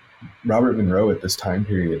understand, like, Robert Monroe at this time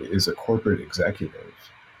period is a corporate executive,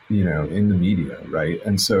 in the media, right?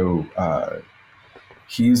 And so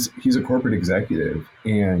he's a corporate executive,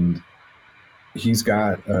 and he's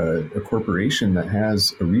got a corporation that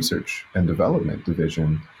has a research and development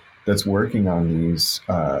division that's working on these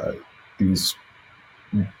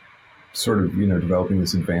sort of, developing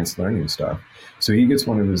this advanced learning stuff. So he gets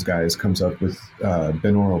one of his guys, comes up with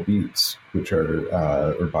binaural beats, which are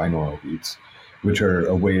or binaural beats, which are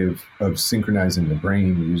a way of synchronizing the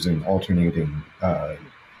brain using alternating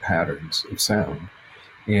patterns of sound.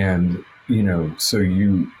 And, so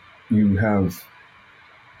you have,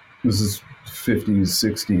 this is 50s,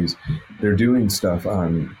 60s, they're doing stuff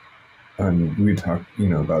we talked,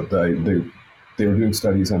 about they were doing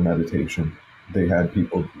studies on meditation. They had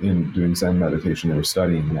people doing Zen meditation. They were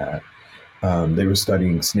studying that. They were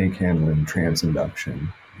studying snake handling, trance induction,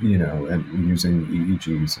 and using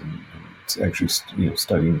EEGs and actually,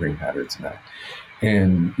 studying brain patterns and that.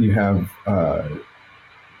 And you have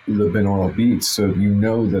the binaural beats, so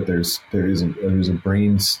that there is a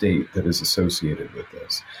brain state that is associated with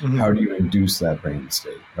this. Mm-hmm. How do you induce that brain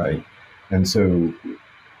state, right? And so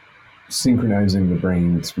synchronizing the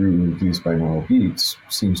brain through these binaural beats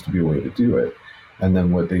seems to be a way to do it. And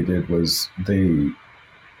then what they did was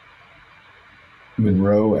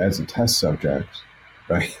Monroe, as a test subject,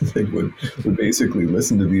 right, they would basically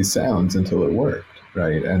listen to these sounds until it worked,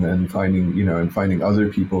 right? And then finding other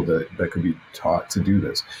people that could be taught to do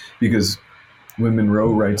this. Because when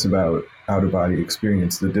Monroe writes about out-of-body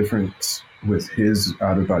experience, the difference with his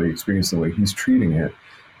out-of-body experience, the way he's treating it,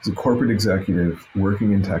 as a corporate executive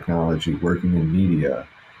working in technology, working in media,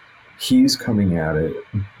 he's coming at it,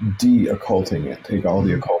 de-occulting it, take all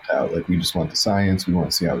the occult out. Like, we just want the science, we want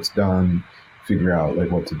to see how it's done, figure out like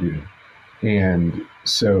what to do. And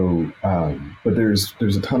so, but there's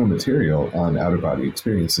a ton of material on out-of-body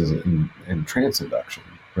experiences and trance induction,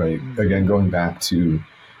 right? Again, going back to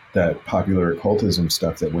that popular occultism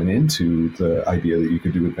stuff that went into the idea that you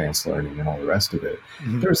could do advanced learning and all the rest of it.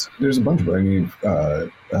 Mm-hmm. There's a bunch of it. I mean,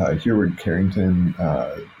 Hereward Carrington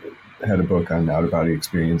had a book on out-of-body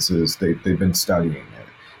experiences. They've been studying it.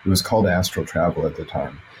 It was called astral travel at the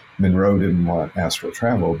time. Monroe didn't want astral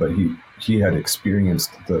travel, but he had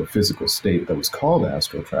experienced the physical state that was called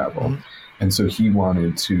astral travel. Mm-hmm. And so he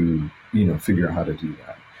wanted to, figure out how to do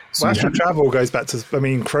that. So astral travel goes back to,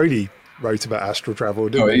 Crowley wrote about astral travel,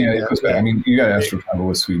 didn't he? Yeah, it goes back. I mean, you got astral travel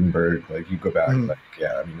with Swedenborg. Like, you go back, the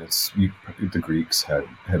Greeks had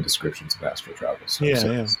descriptions of astral travel. So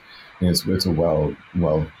it's a well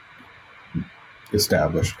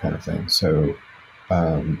established kind of thing. So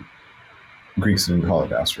Greeks didn't call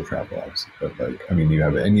it astral travel, obviously, but you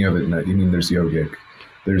have any of it. There's yogic.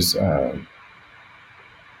 There's I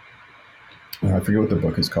forget what the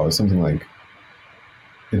book is called. It's something like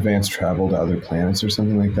Advanced Travel to Other Planets or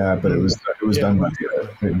something like that. But it was done by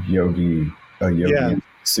a yogi in the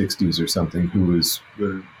 60s or something, who was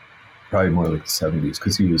probably more like the 70s,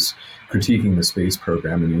 because he was critiquing the space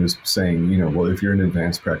program, and he was saying, well, if you're an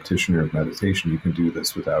advanced practitioner of meditation, you can do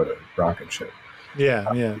this without a rocket ship.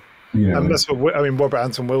 And that's what Robert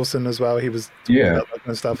Anton Wilson as well. He was talking about that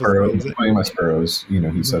kind of stuff. William S. Burroughs,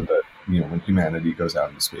 he said that when humanity goes out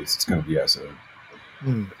into space, it's going to be as a I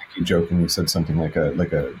think he jokingly said something like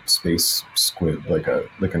a space squid, like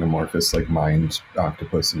an amorphous mind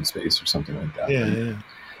octopus in space or something like that.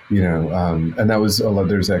 And that was a lot.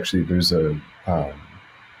 There's a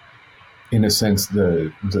in a sense,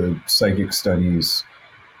 the psychic studies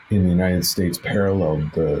in the United States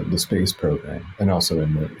paralleled the space program, and also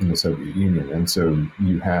in the Soviet Union. And so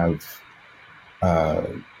you have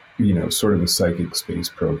sort of a psychic space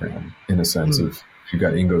program, in a sense of, you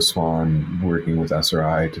got Ingo Swann working with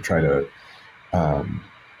SRI to try to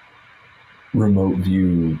remote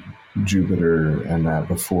view Jupiter and that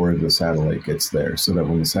before the satellite gets there, so that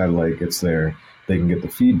when the satellite gets there, they can get the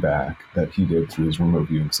feedback that he did through his remote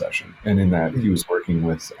viewing session. And in that, he was working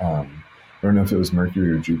with, I don't know if it was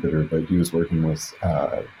Mercury or Jupiter, but he was working with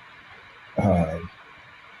a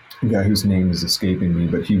guy whose name is escaping me,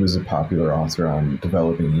 but he was a popular author on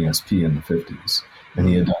developing ESP in the 50s. And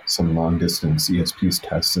he had done some long distance ESP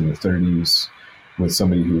tests in the 30s with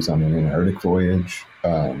somebody who was on an Antarctic voyage.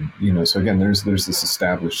 So again, there's this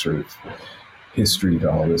established sort of history to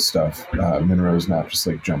all this stuff. Monroe's not just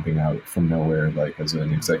jumping out from nowhere, as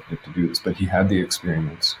an executive to do this, but he had the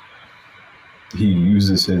experience. He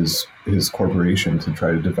uses his corporation to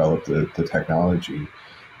try to develop the technology.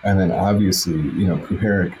 And then obviously,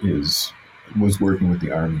 Kuharek was working with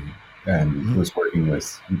the Army and was working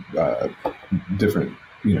with different,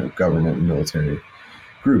 government and military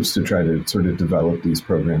groups to try to sort of develop these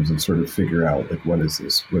programs and sort of figure out what does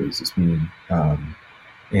this mean?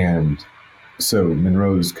 And so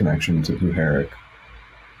Monroe's connection to Kuharek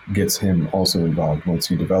gets him also involved once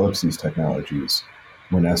he develops these technologies.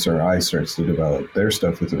 When SRI starts to develop their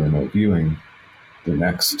stuff with the remote viewing, the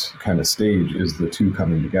next kind of stage is the two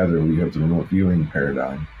coming together. We have the remote viewing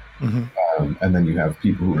paradigm. And then you have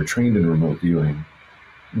people who are trained in remote viewing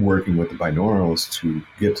working with the binaurals to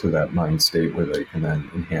get to that mind state where they can then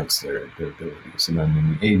enhance their abilities. And then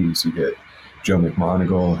in the 80s, you get Joe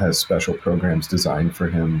McMoneagle has special programs designed for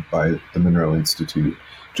him by the Monroe Institute.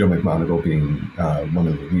 Joe McMoneagle being one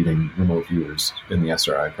of the leading remote viewers in the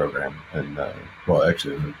SRI program, and well,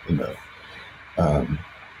 actually in the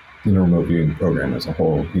remote viewing program as a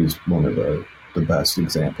whole, he's one of the best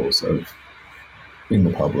examples of in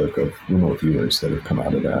the public of remote viewers that have come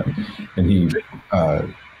out of that. And he, I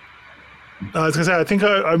was gonna say, I think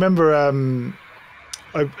I remember in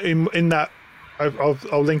that.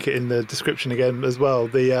 I'll link it in the description again as well.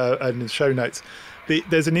 And the show notes.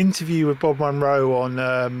 There's an interview with Bob Monroe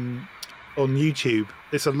on YouTube.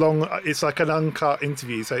 It's like an uncut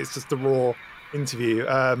interview, so it's just a raw interview.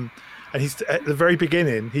 And he's at the very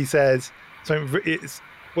beginning. He says something. It's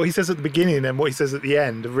what he says at the beginning and what he says at the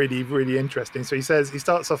end are really, really interesting. So he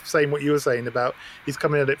starts off saying what you were saying about he's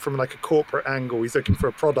coming at it from like a corporate angle. He's looking for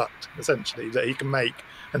a product essentially that he can make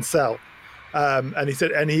and sell. And he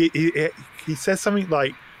said, and he says something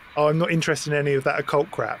like, "Oh, I'm not interested in any of that occult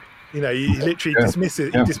crap." He literally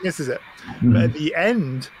dismisses. He dismisses it. Mm-hmm. But at the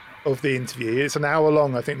end of the interview, it's an hour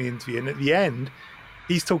long, I think, the interview, and at the end,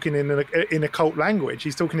 he's talking in occult language.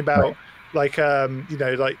 He's talking about like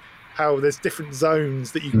how there's different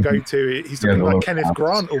zones that you can go to. He's talking like Kenneth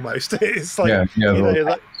Grant almost. It's like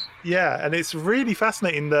and it's really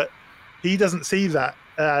fascinating that he doesn't see that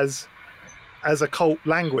as a cult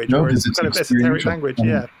language or as kind of esoteric language.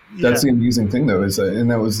 That's the amusing thing though, is that, and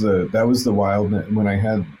that was the wild, when I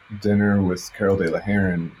had dinner with Carol De La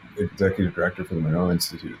Heron, executive director for the Monroe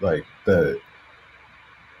Institute, like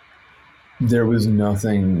there was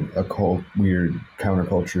nothing occult, weird,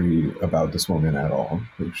 counterculture about this woman at all.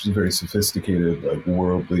 She's a very sophisticated, like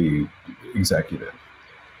worldly executive,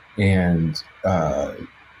 and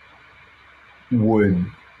would,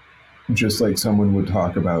 just like someone would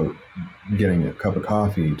talk about getting a cup of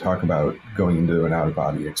coffee, talk about going into an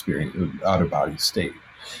out-of-body experience, out-of-body state.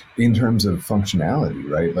 In terms of functionality,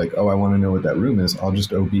 right? Like, oh, I want to know what that room is, I'll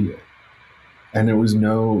just OB it. And there was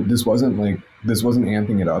this wasn't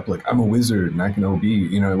amping it up like, I'm a wizard and I can OB.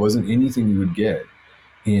 It wasn't anything you would get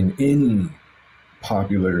in any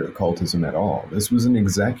popular occultism at all. This was an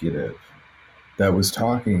executive that was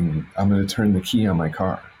talking, I'm going to turn the key on my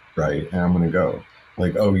car, right? And I'm going to go.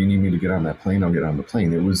 Like, oh, you need me to get on that plane, I'll get on the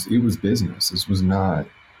plane. It was business. This was not,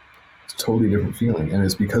 it's a totally different feeling. And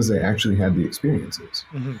it's because they actually had the experiences.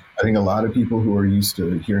 Mm-hmm. I think a lot of people who are used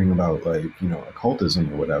to hearing about like,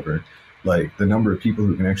 occultism or whatever, like the number of people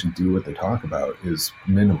who can actually do what they talk about is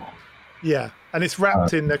minimal. Yeah. And it's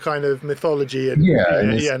wrapped in the kind of mythology and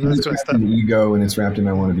it's wrapped in ego, and it's wrapped in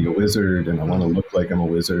I want to be a wizard, and I want to look like I'm a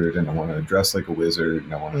wizard, and I want to dress like a wizard,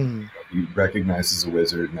 and I want to be recognized as a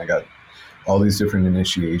wizard, and I got all these different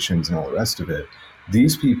initiations and all the rest of it.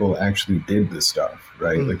 These people actually did this stuff,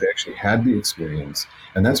 right? Like they actually had the experience,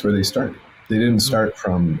 and that's where they started. They didn't start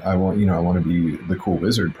from, I want to be the cool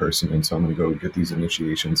wizard person, and so I'm going to go get these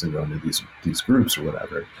initiations and go into these groups or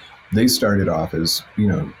whatever. They started off as,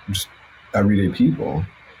 just everyday people,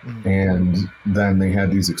 and then they had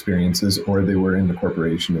these experiences, or they were in the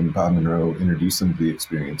corporation and Bob Monroe introduced them to the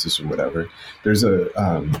experiences or whatever. There's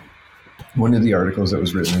one of the articles that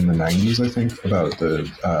was written in the 90s, I think, about the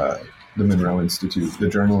Monroe Institute, the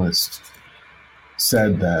journalist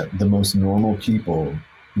said that the most normal people,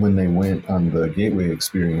 when they went on the Gateway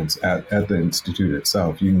experience at the Institute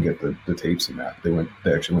itself, you can get the tapes of that.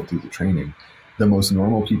 They actually went through the training. The most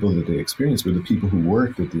normal people that they experienced were the people who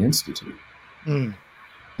worked at the Institute.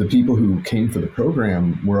 The people who came for the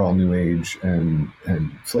program were all New Age and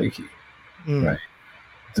flaky, right?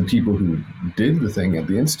 The people who did the thing at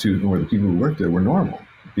the Institute, or the people who worked there, were normal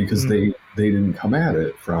because they didn't come at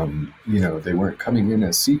it from, they weren't coming in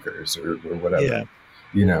as seekers or whatever,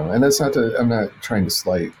 and that's not I'm not trying to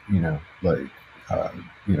slight,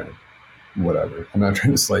 whatever. I'm not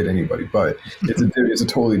trying to slight anybody, but it's a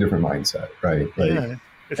totally different mindset, right? Like,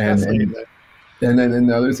 it's fascinating. And then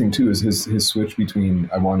the other thing too is his switch between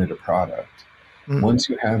I wanted a product. Once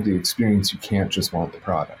you have the experience, you can't just want the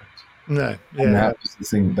product. No, and that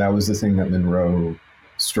was the thing that Monroe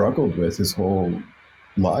struggled with his whole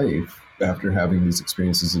life after having these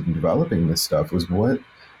experiences and developing this stuff, was what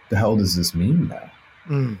the hell does this mean now?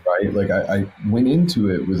 Right? Like I went into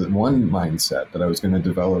it with one mindset that I was going to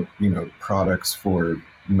develop, products for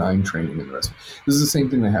mind training and the rest. This is the same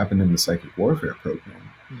thing that happened in the psychic warfare program.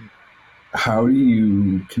 How do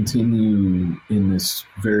you continue in this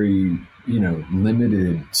very,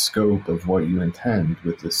 limited scope of what you intend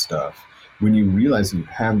with this stuff when you realize you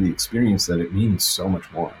have the experience that it means so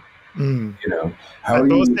much more?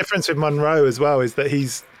 What's the difference with Monroe as well is that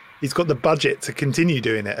he's got the budget to continue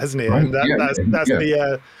doing it, hasn't he? Right. And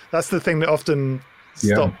that's the thing that often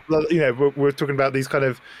Yeah. stop. We're talking about these kind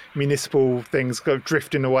of municipal things kind of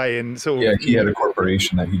drifting away and sort Yeah, of he had a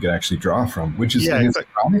corporation that he could actually draw from, which is, yeah, and it's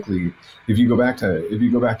exactly. ironically, if you go back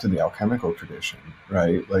to the alchemical tradition,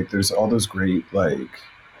 right? Like, there's all those great like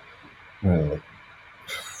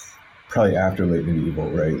probably after late medieval,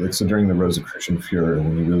 right? Like, so during the Rosicrucian Furor,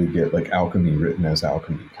 when you really get like alchemy written as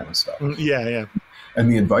alchemy kind of stuff. Yeah.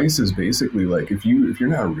 And the advice is basically like, if you're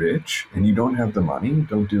not rich and you don't have the money,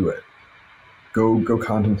 don't do it. Go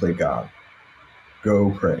contemplate God.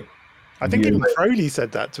 Go pray. I think Be even like, Crowley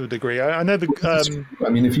said that to a degree. I know the I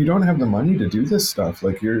mean, if you don't have the money to do this stuff,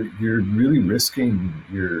 like, you're really risking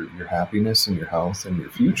your happiness and your health and your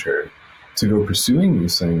future to go pursuing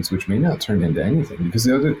these things, which may not turn into anything. Because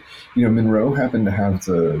the other, Monroe happened to have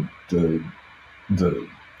the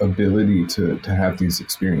ability to have these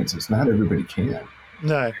experiences. Not everybody can.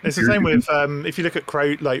 no, it's the same with if you look at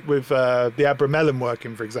Crow, like with the Abramelin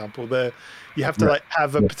working, for example, you have to Right. like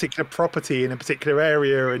have a Yeah. particular property in a particular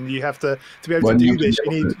area, and you have to be able to Well, and you do have to be this. You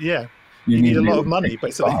able need to you you need need to a be lot able of to money, take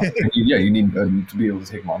months basically. off. And you need to be able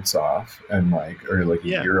to take months off and or like a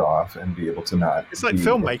Yeah. year off and be able to not It's like be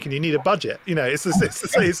filmmaking. You need a budget. It's the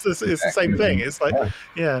same thing. exactly. It's like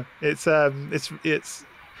Yeah.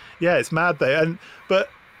 yeah, it's mad though. But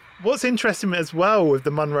what's interesting as well with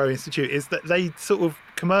the Monroe Institute is that they sort of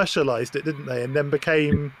commercialized it, didn't they? And then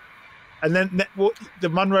became what the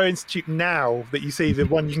Monroe Institute now that you see, the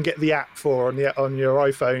one you can get the app for on your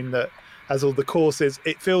iPhone that has all the courses,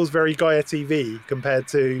 it feels very Gaia TV compared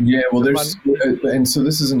to Yeah, well, the and so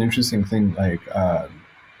this is an interesting thing. Like,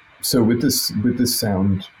 so with the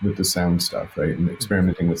sound stuff, right, and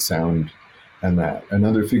experimenting with sound, and that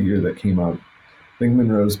another figure that came up. I think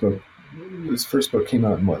Monroe's book, his first book came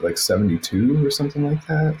out in what, like 72 or something like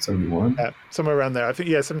that, 71. somewhere around there. I think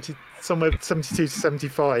 72 to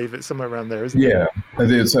 75. It's somewhere around there, isn't it? Yeah, I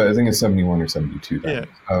think it's 71 or 72 Yeah.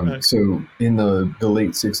 then. So in the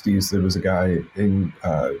late 60s, there was a guy in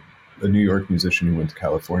a New York musician who went to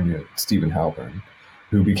California, Stephen Halpern,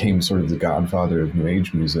 who became sort of the godfather of New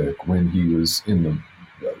Age music when he was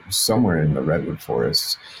somewhere in the redwood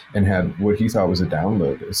forests, and had what he thought was a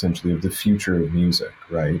download essentially of the future of music,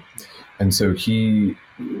 right? And so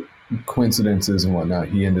coincidences and whatnot,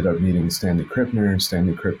 he ended up meeting Stanley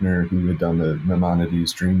Krippner, who had done the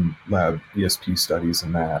Maimonides Dream Lab ESP studies,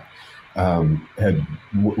 and that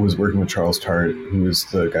was working with Charles Tart, who was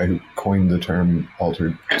the guy who coined the term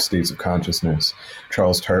altered states of consciousness.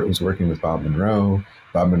 Charles Tart was working with Bob Monroe.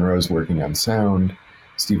 Bob Monroe's working on sound.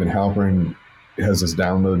 Stephen Halpern has this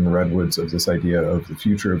download in the redwoods of this idea of the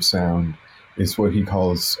future of sound. It's what he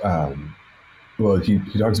calls he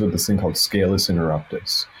talks about this thing called scalus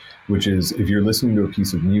interruptus, which is, if you're listening to a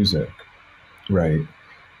piece of music, right,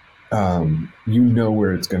 you know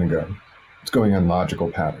where it's going to go. It's going on logical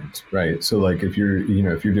patterns, right? So like if you're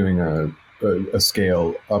doing a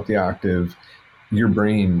scale up the octave, your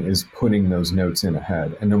brain is putting those notes in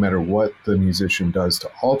ahead. And no matter what the musician does to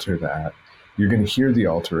alter that, you're going to hear the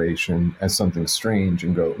alteration as something strange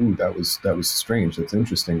and go, ooh, that was strange, that's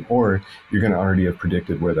interesting. Or you're going to already have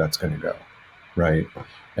predicted where that's going to go, right?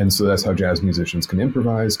 And so that's how jazz musicians can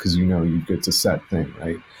improvise, because you get a set thing,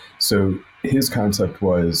 right? So his concept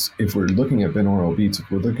was, if we're looking at binaural beats,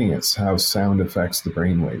 if we're looking at how sound affects the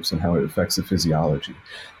brainwaves and how it affects the physiology,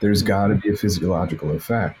 there's got to be a physiological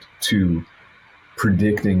effect to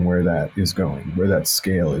predicting where that is going, where that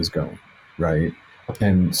scale is going, right?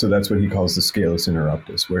 And so that's what he calls the scalus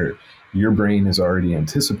interruptus, where your brain is already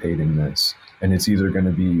anticipating this, and it's either going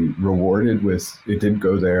to be rewarded with it did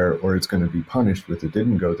go there, or it's going to be punished with it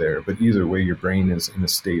didn't go there. But either way, your brain is in a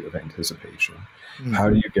state of anticipation. Mm-hmm. How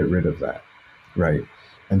do you get rid of that, right?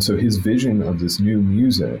 And so his vision of this new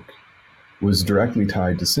music was directly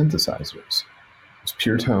tied to synthesizers. It's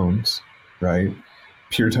pure tones, right?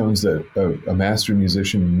 Pure tones that a master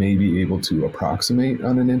musician may be able to approximate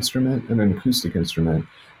on an instrument, an acoustic instrument,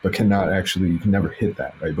 but you can never hit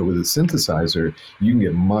that, right? But with a synthesizer, you can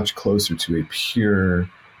get much closer to a pure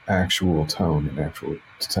actual tone, an actual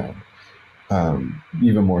tone,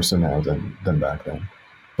 even more so now than back then.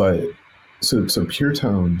 But so pure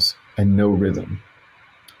tones and no rhythm,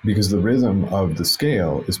 because the rhythm of the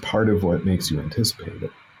scale is part of what makes you anticipate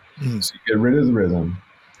it. Mm. So you get rid of the rhythm.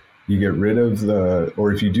 You get rid of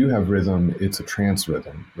or if you do have rhythm, it's a trance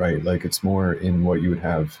rhythm, right? Like it's more in what you would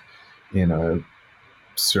have in a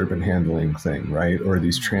serpent handling thing, right? Or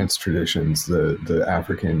these trance traditions, the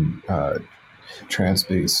African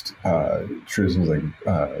trance-based traditions like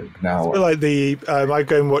I now. feel like I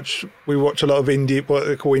go and we watch a lot of what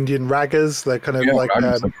they call Indian ragas. They're kind of Yeah, like,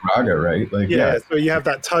 raga's like raga, right? Like, yeah, yeah, so you have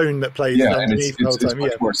that tone that plays yeah, and underneath the whole it's time.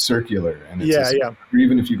 much Yeah, more circular, and it's yeah, just, yeah, or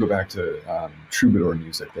even if you go back to troubadour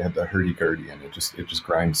music, they have the hurdy-gurdy, and it just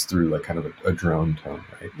grinds through like kind of a drone tone,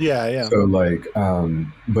 right? yeah, yeah. So like,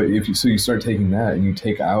 but if you start taking that and you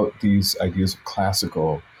take out these ideas of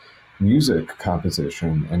classical music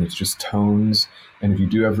composition, and it's just tones, and if you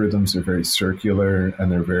do have rhythms, they're very circular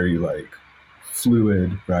and they're very like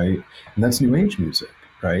fluid, right? And that's new age music,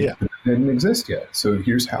 right? Yeah. But it didn't exist yet. So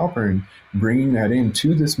here's Halpern bringing that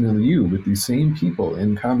into this milieu with these same people,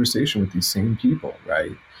 in conversation with these same people,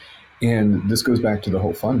 right? And this goes back to the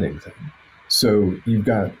whole funding thing. So you've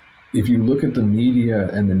got, if you look at the media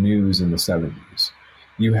and the news in the 70s,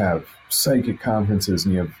 you have psychic conferences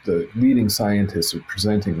and you have the leading scientists are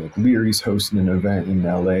presenting, like Leary's hosting an event in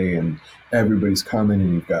LA and everybody's coming,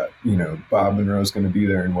 and you've got, Bob Monroe's going to be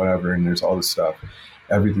there and whatever, and there's all this stuff.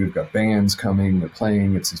 Everything, we've got bands coming, they're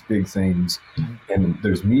playing, it's these big things. And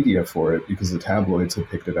there's media for it because the tabloids have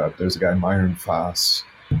picked it up. There's a guy, Myron Foss,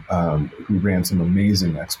 who ran some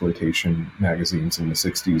amazing exploitation magazines in the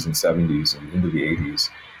 60s and 70s and into the 80s.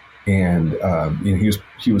 And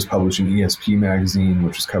he was publishing ESP magazine,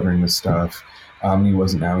 which was covering this stuff. Omni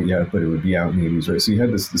wasn't out yet, but it would be out in the 80s, right? So you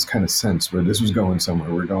had this kind of sense where this was going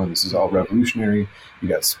somewhere. We're going, this is all revolutionary. You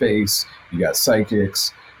got space, you got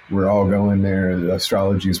psychics, we're all going there. The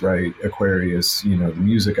astrology's right, Aquarius, the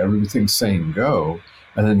music, everything's saying go.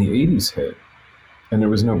 And then the 80s hit, and there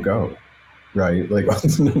was no go, right? Like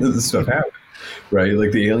none of this stuff happened, right?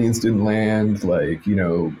 Like the aliens didn't land, like,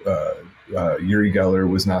 Uri Geller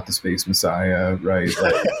was not the space messiah, right?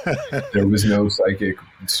 Like, there was no psychic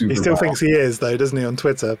super. He still thinks he is, though, doesn't he, on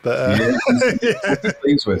Twitter? But he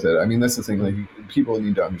plays with it. I mean, that's the thing. Like, people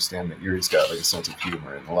need to understand that Uri's got like a sense of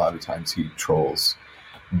humor, and a lot of times he trolls,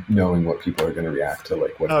 knowing what people are going to react to,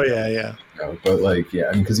 like what. Oh yeah. But like, yeah,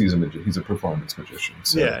 I mean, because he's a performance magician.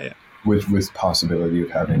 So. Yeah. With possibility of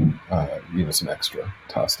having some extra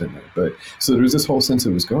tossed in there, but so there was this whole sense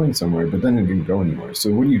it was going somewhere, but then it didn't go anywhere. So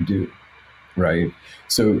what do you do? Right.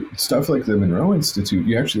 So stuff like the Monroe Institute,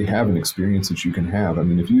 you actually have an experience that you can have. I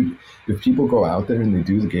mean, if people go out there and they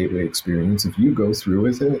do the Gateway experience, if you go through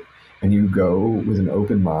with it and you go with an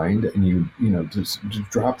open mind and you just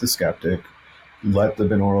drop the skeptic, let the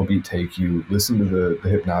binaural beat take you, listen to the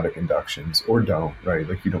hypnotic inductions, or don't, right?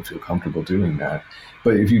 Like, you don't feel comfortable doing that.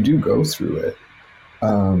 But if you do go through it,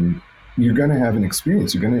 you're going to have an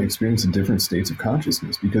experience. You're going to experience different states of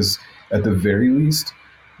consciousness, because at the very least,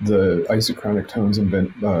 the isochronic tones and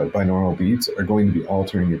binaural beats are going to be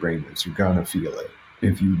altering your brainwaves. You're going to feel it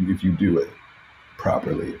if you do it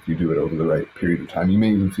properly, if you do it over the right period of time. You may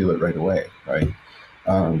even feel it right away, right?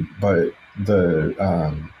 But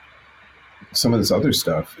some of this other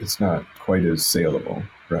stuff, it's not quite as saleable,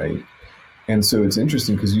 right? And so it's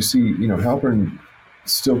interesting because you see, Halpern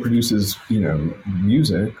still produces,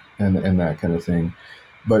 music and that kind of thing.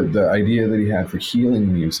 But the idea that he had for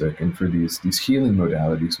healing music and for these healing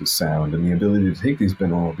modalities with sound, and the ability to take these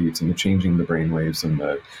binaural beats and the changing the brainwaves and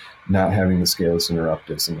the not having the scalus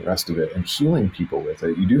interruptus and the rest of it, and healing people with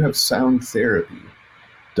it. You do have sound therapy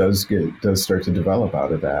does start to develop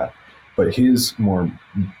out of that. But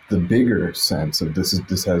the bigger sense of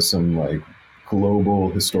this has some like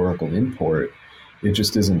global historical import. It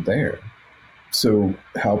just isn't there. So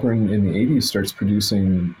Halpern in the 80s starts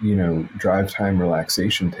producing, drive time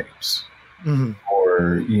relaxation tapes,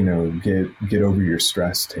 or, get over your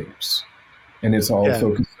stress tapes. And it's all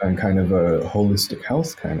focused on kind of a holistic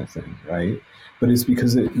health kind of thing, right? But it's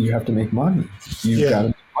because you have to make money. You've got to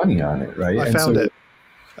make money on it, right? I found it.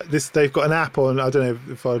 They've got an app on, I don't know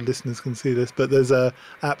if our listeners can see this, but there's a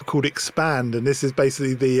app called Expand, and this is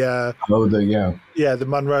basically the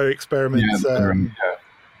Monroe experiments,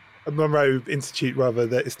 Monroe Institute rather,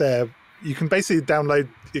 that it's there. You can basically download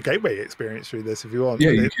your Gateway experience through this if you want.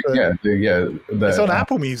 It's on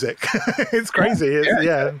Apple Music. It's crazy.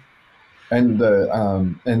 And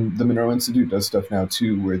the Monroe Institute does stuff now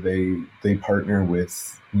too, where they partner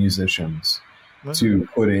with musicians to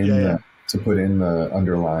put in the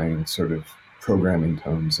underlying sort of programming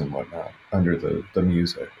tones and whatnot under the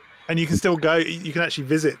music. And you can still go. You can actually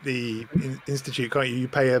visit the institute, can't you? You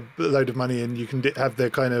pay a load of money, and you can have the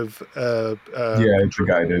kind of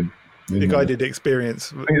it's a guided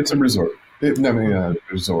experience. I think it's a resort. Not a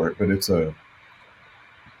resort, but it's a.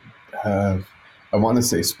 I want to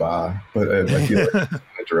say spa, but I feel like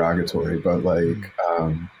it's derogatory. But like,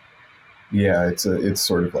 it's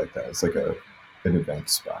sort of like that. It's like an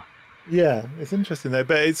advanced spa. Yeah, it's interesting though.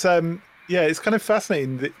 But it's it's kind of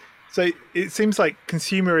fascinating that So it seems like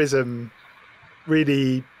consumerism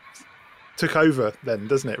really took over then,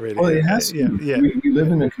 doesn't it? Really? Well, it has Yeah, to. yeah, We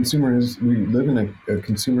live in a consumer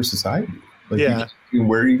society. Like, yeah.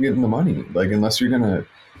 where are you getting the money? Like, unless are you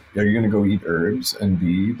gonna go eat herbs and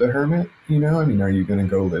be the hermit? I mean, are you gonna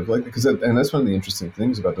go live like, and that's one of the interesting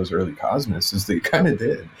things about those early Cosmists is they kind of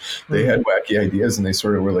did. They had wacky ideas, and they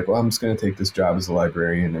sort of were like, well, I'm just gonna take this job as a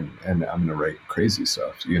librarian, and I'm gonna write crazy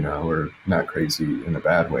stuff, or not crazy in a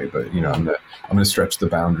bad way, but I'm gonna stretch the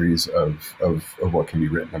boundaries of what can be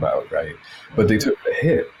written about, right? But they took the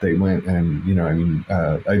hit. They went and, I mean,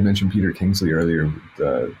 I mentioned Peter Kingsley earlier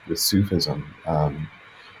with Sufism.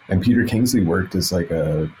 And Peter Kingsley worked as like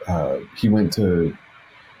he went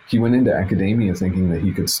into academia thinking that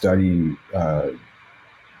he could study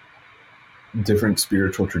different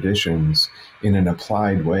spiritual traditions in an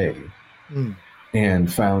applied way,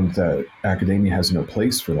 and found that academia has no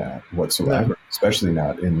place for that whatsoever, especially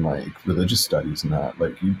not in like religious studies. Not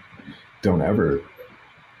like, you don't ever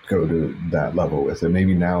go to that level with it.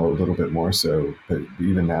 Maybe now a little bit more so, but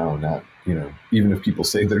even now, not, even if people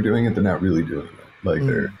say they're doing it, they're not really doing it. Like,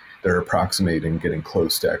 they're approximating, getting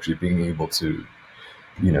close to actually being able to,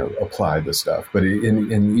 apply the stuff. But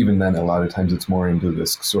and even then, a lot of times it's more into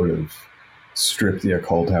this sort of strip the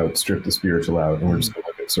occult out, strip the spiritual out, and we're just going to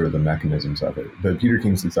look at sort of the mechanisms of it. But Peter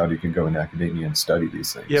Kingsley thought he could go into academia and study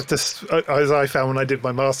these things. You have to, as I found when I did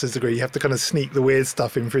my master's degree, you have to kind of sneak the weird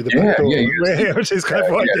stuff in through the back door, which is kind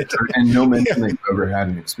of what I did. And no mention that you ever had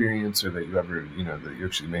an experience, or that you ever, that you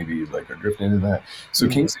actually maybe like are drifting into that. So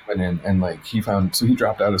Kingsley went in and like he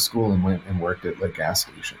dropped out of school and went and worked at like gas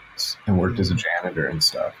stations and worked as a janitor and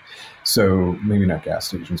stuff. So maybe not gas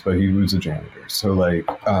stations, but he was a janitor. So like,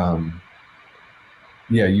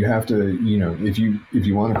 yeah, you have to, if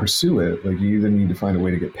you want to pursue it, like, you either need to find a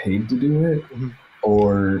way to get paid to do it,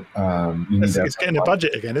 or you need to. It's getting a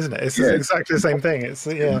budget again, isn't it? It's exactly the same thing. It's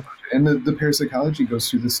And the parapsychology goes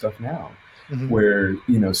through this stuff now, where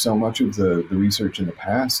so much of the research in the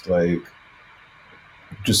past, like,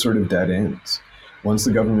 just sort of dead ends. Once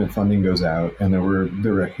the government funding goes out, and there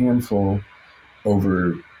were a handful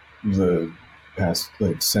over the past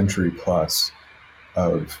like century plus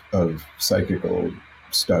of psychic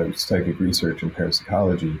research and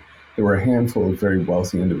parapsychology, there were a handful of very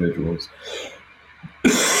wealthy individuals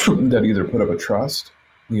that either put up a trust.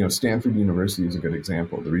 Stanford University is a good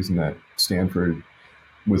example. The reason that Stanford,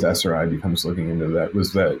 with SRI, becomes looking into that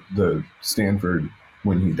was that the Stanford,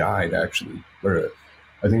 when he died, actually, or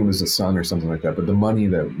I think it was a son or something like that, but the money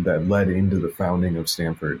that led into the founding of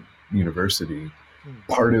Stanford University,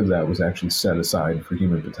 part of that was actually set aside for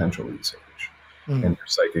human potential research and for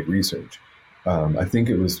psychic research. I think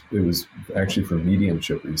it was actually for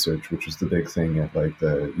mediumship research, which was the big thing at like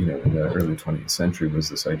in the early 20th century, was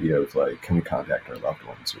this idea of like, can we contact our loved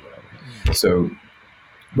ones or whatever. So,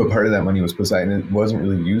 but part of that money was put aside, and it wasn't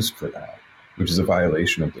really used for that, which is a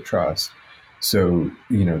violation of the trust. So,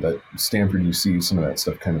 that Stanford, you see some of that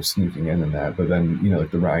stuff kind of sneaking in that, but then,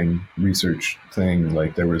 like the Rhine research thing,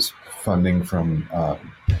 like there was funding from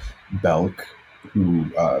Belk, who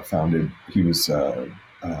he was, I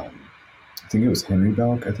think it was Henry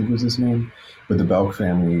Belk, I think was his name, but the Belk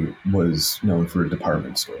family was known for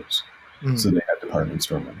department stores. So they had department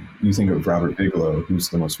store money. You think of Robert Bigelow, who's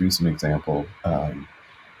the most recent example,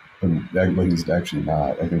 but he's actually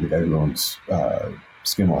not. I think the guy who owns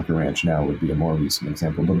Skinwalker Ranch now would be a more recent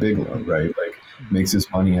example, but Bigelow, right? Like, makes his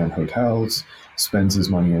money on hotels, spends his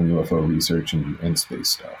money on UFO research and space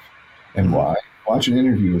stuff. And why? Watch an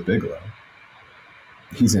interview with Bigelow.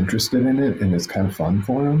 He's interested in it, and it's kind of fun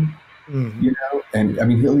for him. And I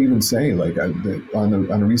mean, he'll even say, like, on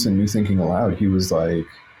a recent New Thinking Aloud, he was like,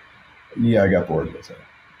 yeah, I got bored with it.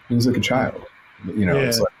 He was like a child,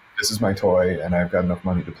 It's like, this is my toy, and I've got enough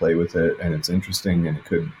money to play with it, and it's interesting, and it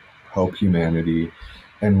could help humanity,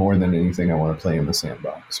 and more than anything, I want to play in the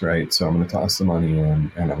sandbox, right? So I'm going to toss the money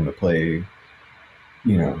in, and I'm going to play,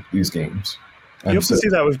 these games. You often see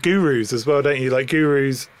that with gurus as well, don't you? Like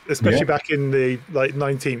gurus, especially back in the like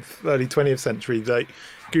 19th, early 20th century, like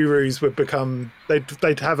gurus would become,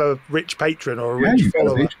 they'd have a rich patron or a rich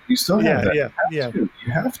follower. You still have that.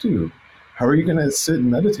 You have to. How are you going to sit and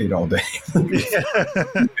meditate all day?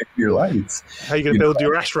 Your lights. How are you going to build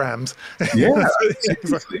your ashrams? Yeah,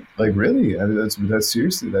 seriously. Like, really, I mean, that's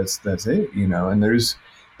seriously, that's it. And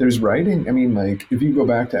there's writing. I mean, like, if you go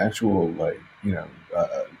back to actual, like,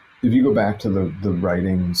 if you go back to the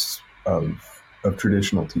writings of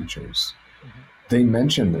traditional teachers, they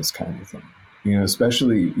mention this kind of thing.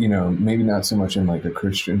 Especially, maybe not so much in like a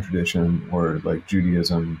Christian tradition or like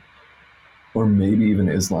Judaism, or maybe even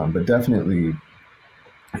Islam, but definitely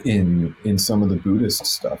in some of the Buddhist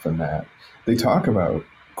stuff, and that they talk about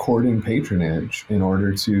courting patronage in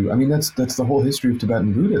order to. I mean, that's the whole history of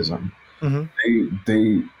Tibetan Buddhism. Hmm.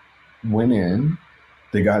 They went in,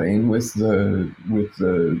 they got in with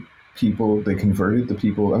the people, they converted the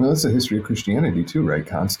people. I mean, that's the history of Christianity too, right?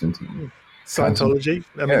 Constantine, Scientology.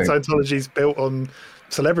 I mean, yeah, Scientology's built on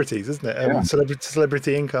celebrities, isn't it? yeah,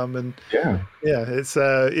 Celebrity income, and yeah. yeah, it's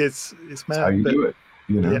That's how mad. you But do it.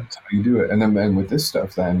 You know, yeah, that's how you do it. And then with this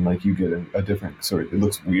stuff, then like you get a different sort. It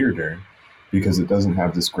looks weirder because it doesn't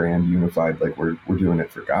have this grand unified like we're doing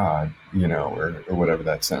it for God, you know, or whatever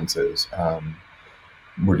that sense is.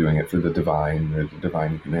 We're doing it for the divine or the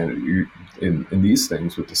divine humanity. In these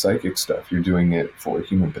things with the psychic stuff, you're doing it for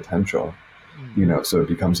human potential, mm, you know. So it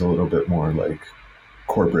becomes a little bit more like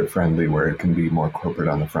corporate friendly, where it can be more corporate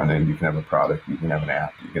on the front end. You can have a product, you can have an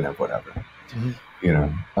app, you can have whatever, mhm. you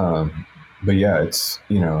know. But yeah, it's,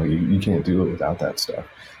 you know, you can't do it without that stuff.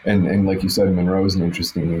 And like you said, Monroe is an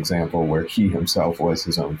interesting example where he himself was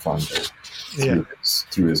his own funder Yeah.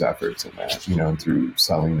 through his efforts in that, you know, and through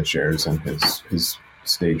selling the shares in his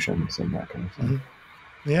stations and that kind of thing.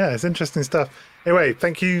 Hmm. Yeah, it's interesting stuff. Anyway,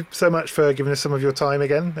 thank you so much for giving us some of your time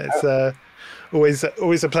again. It's always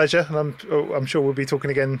a pleasure, and I'm sure we'll be talking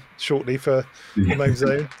again shortly for Yeah. Remote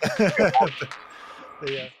Zone.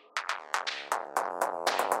 But, yeah.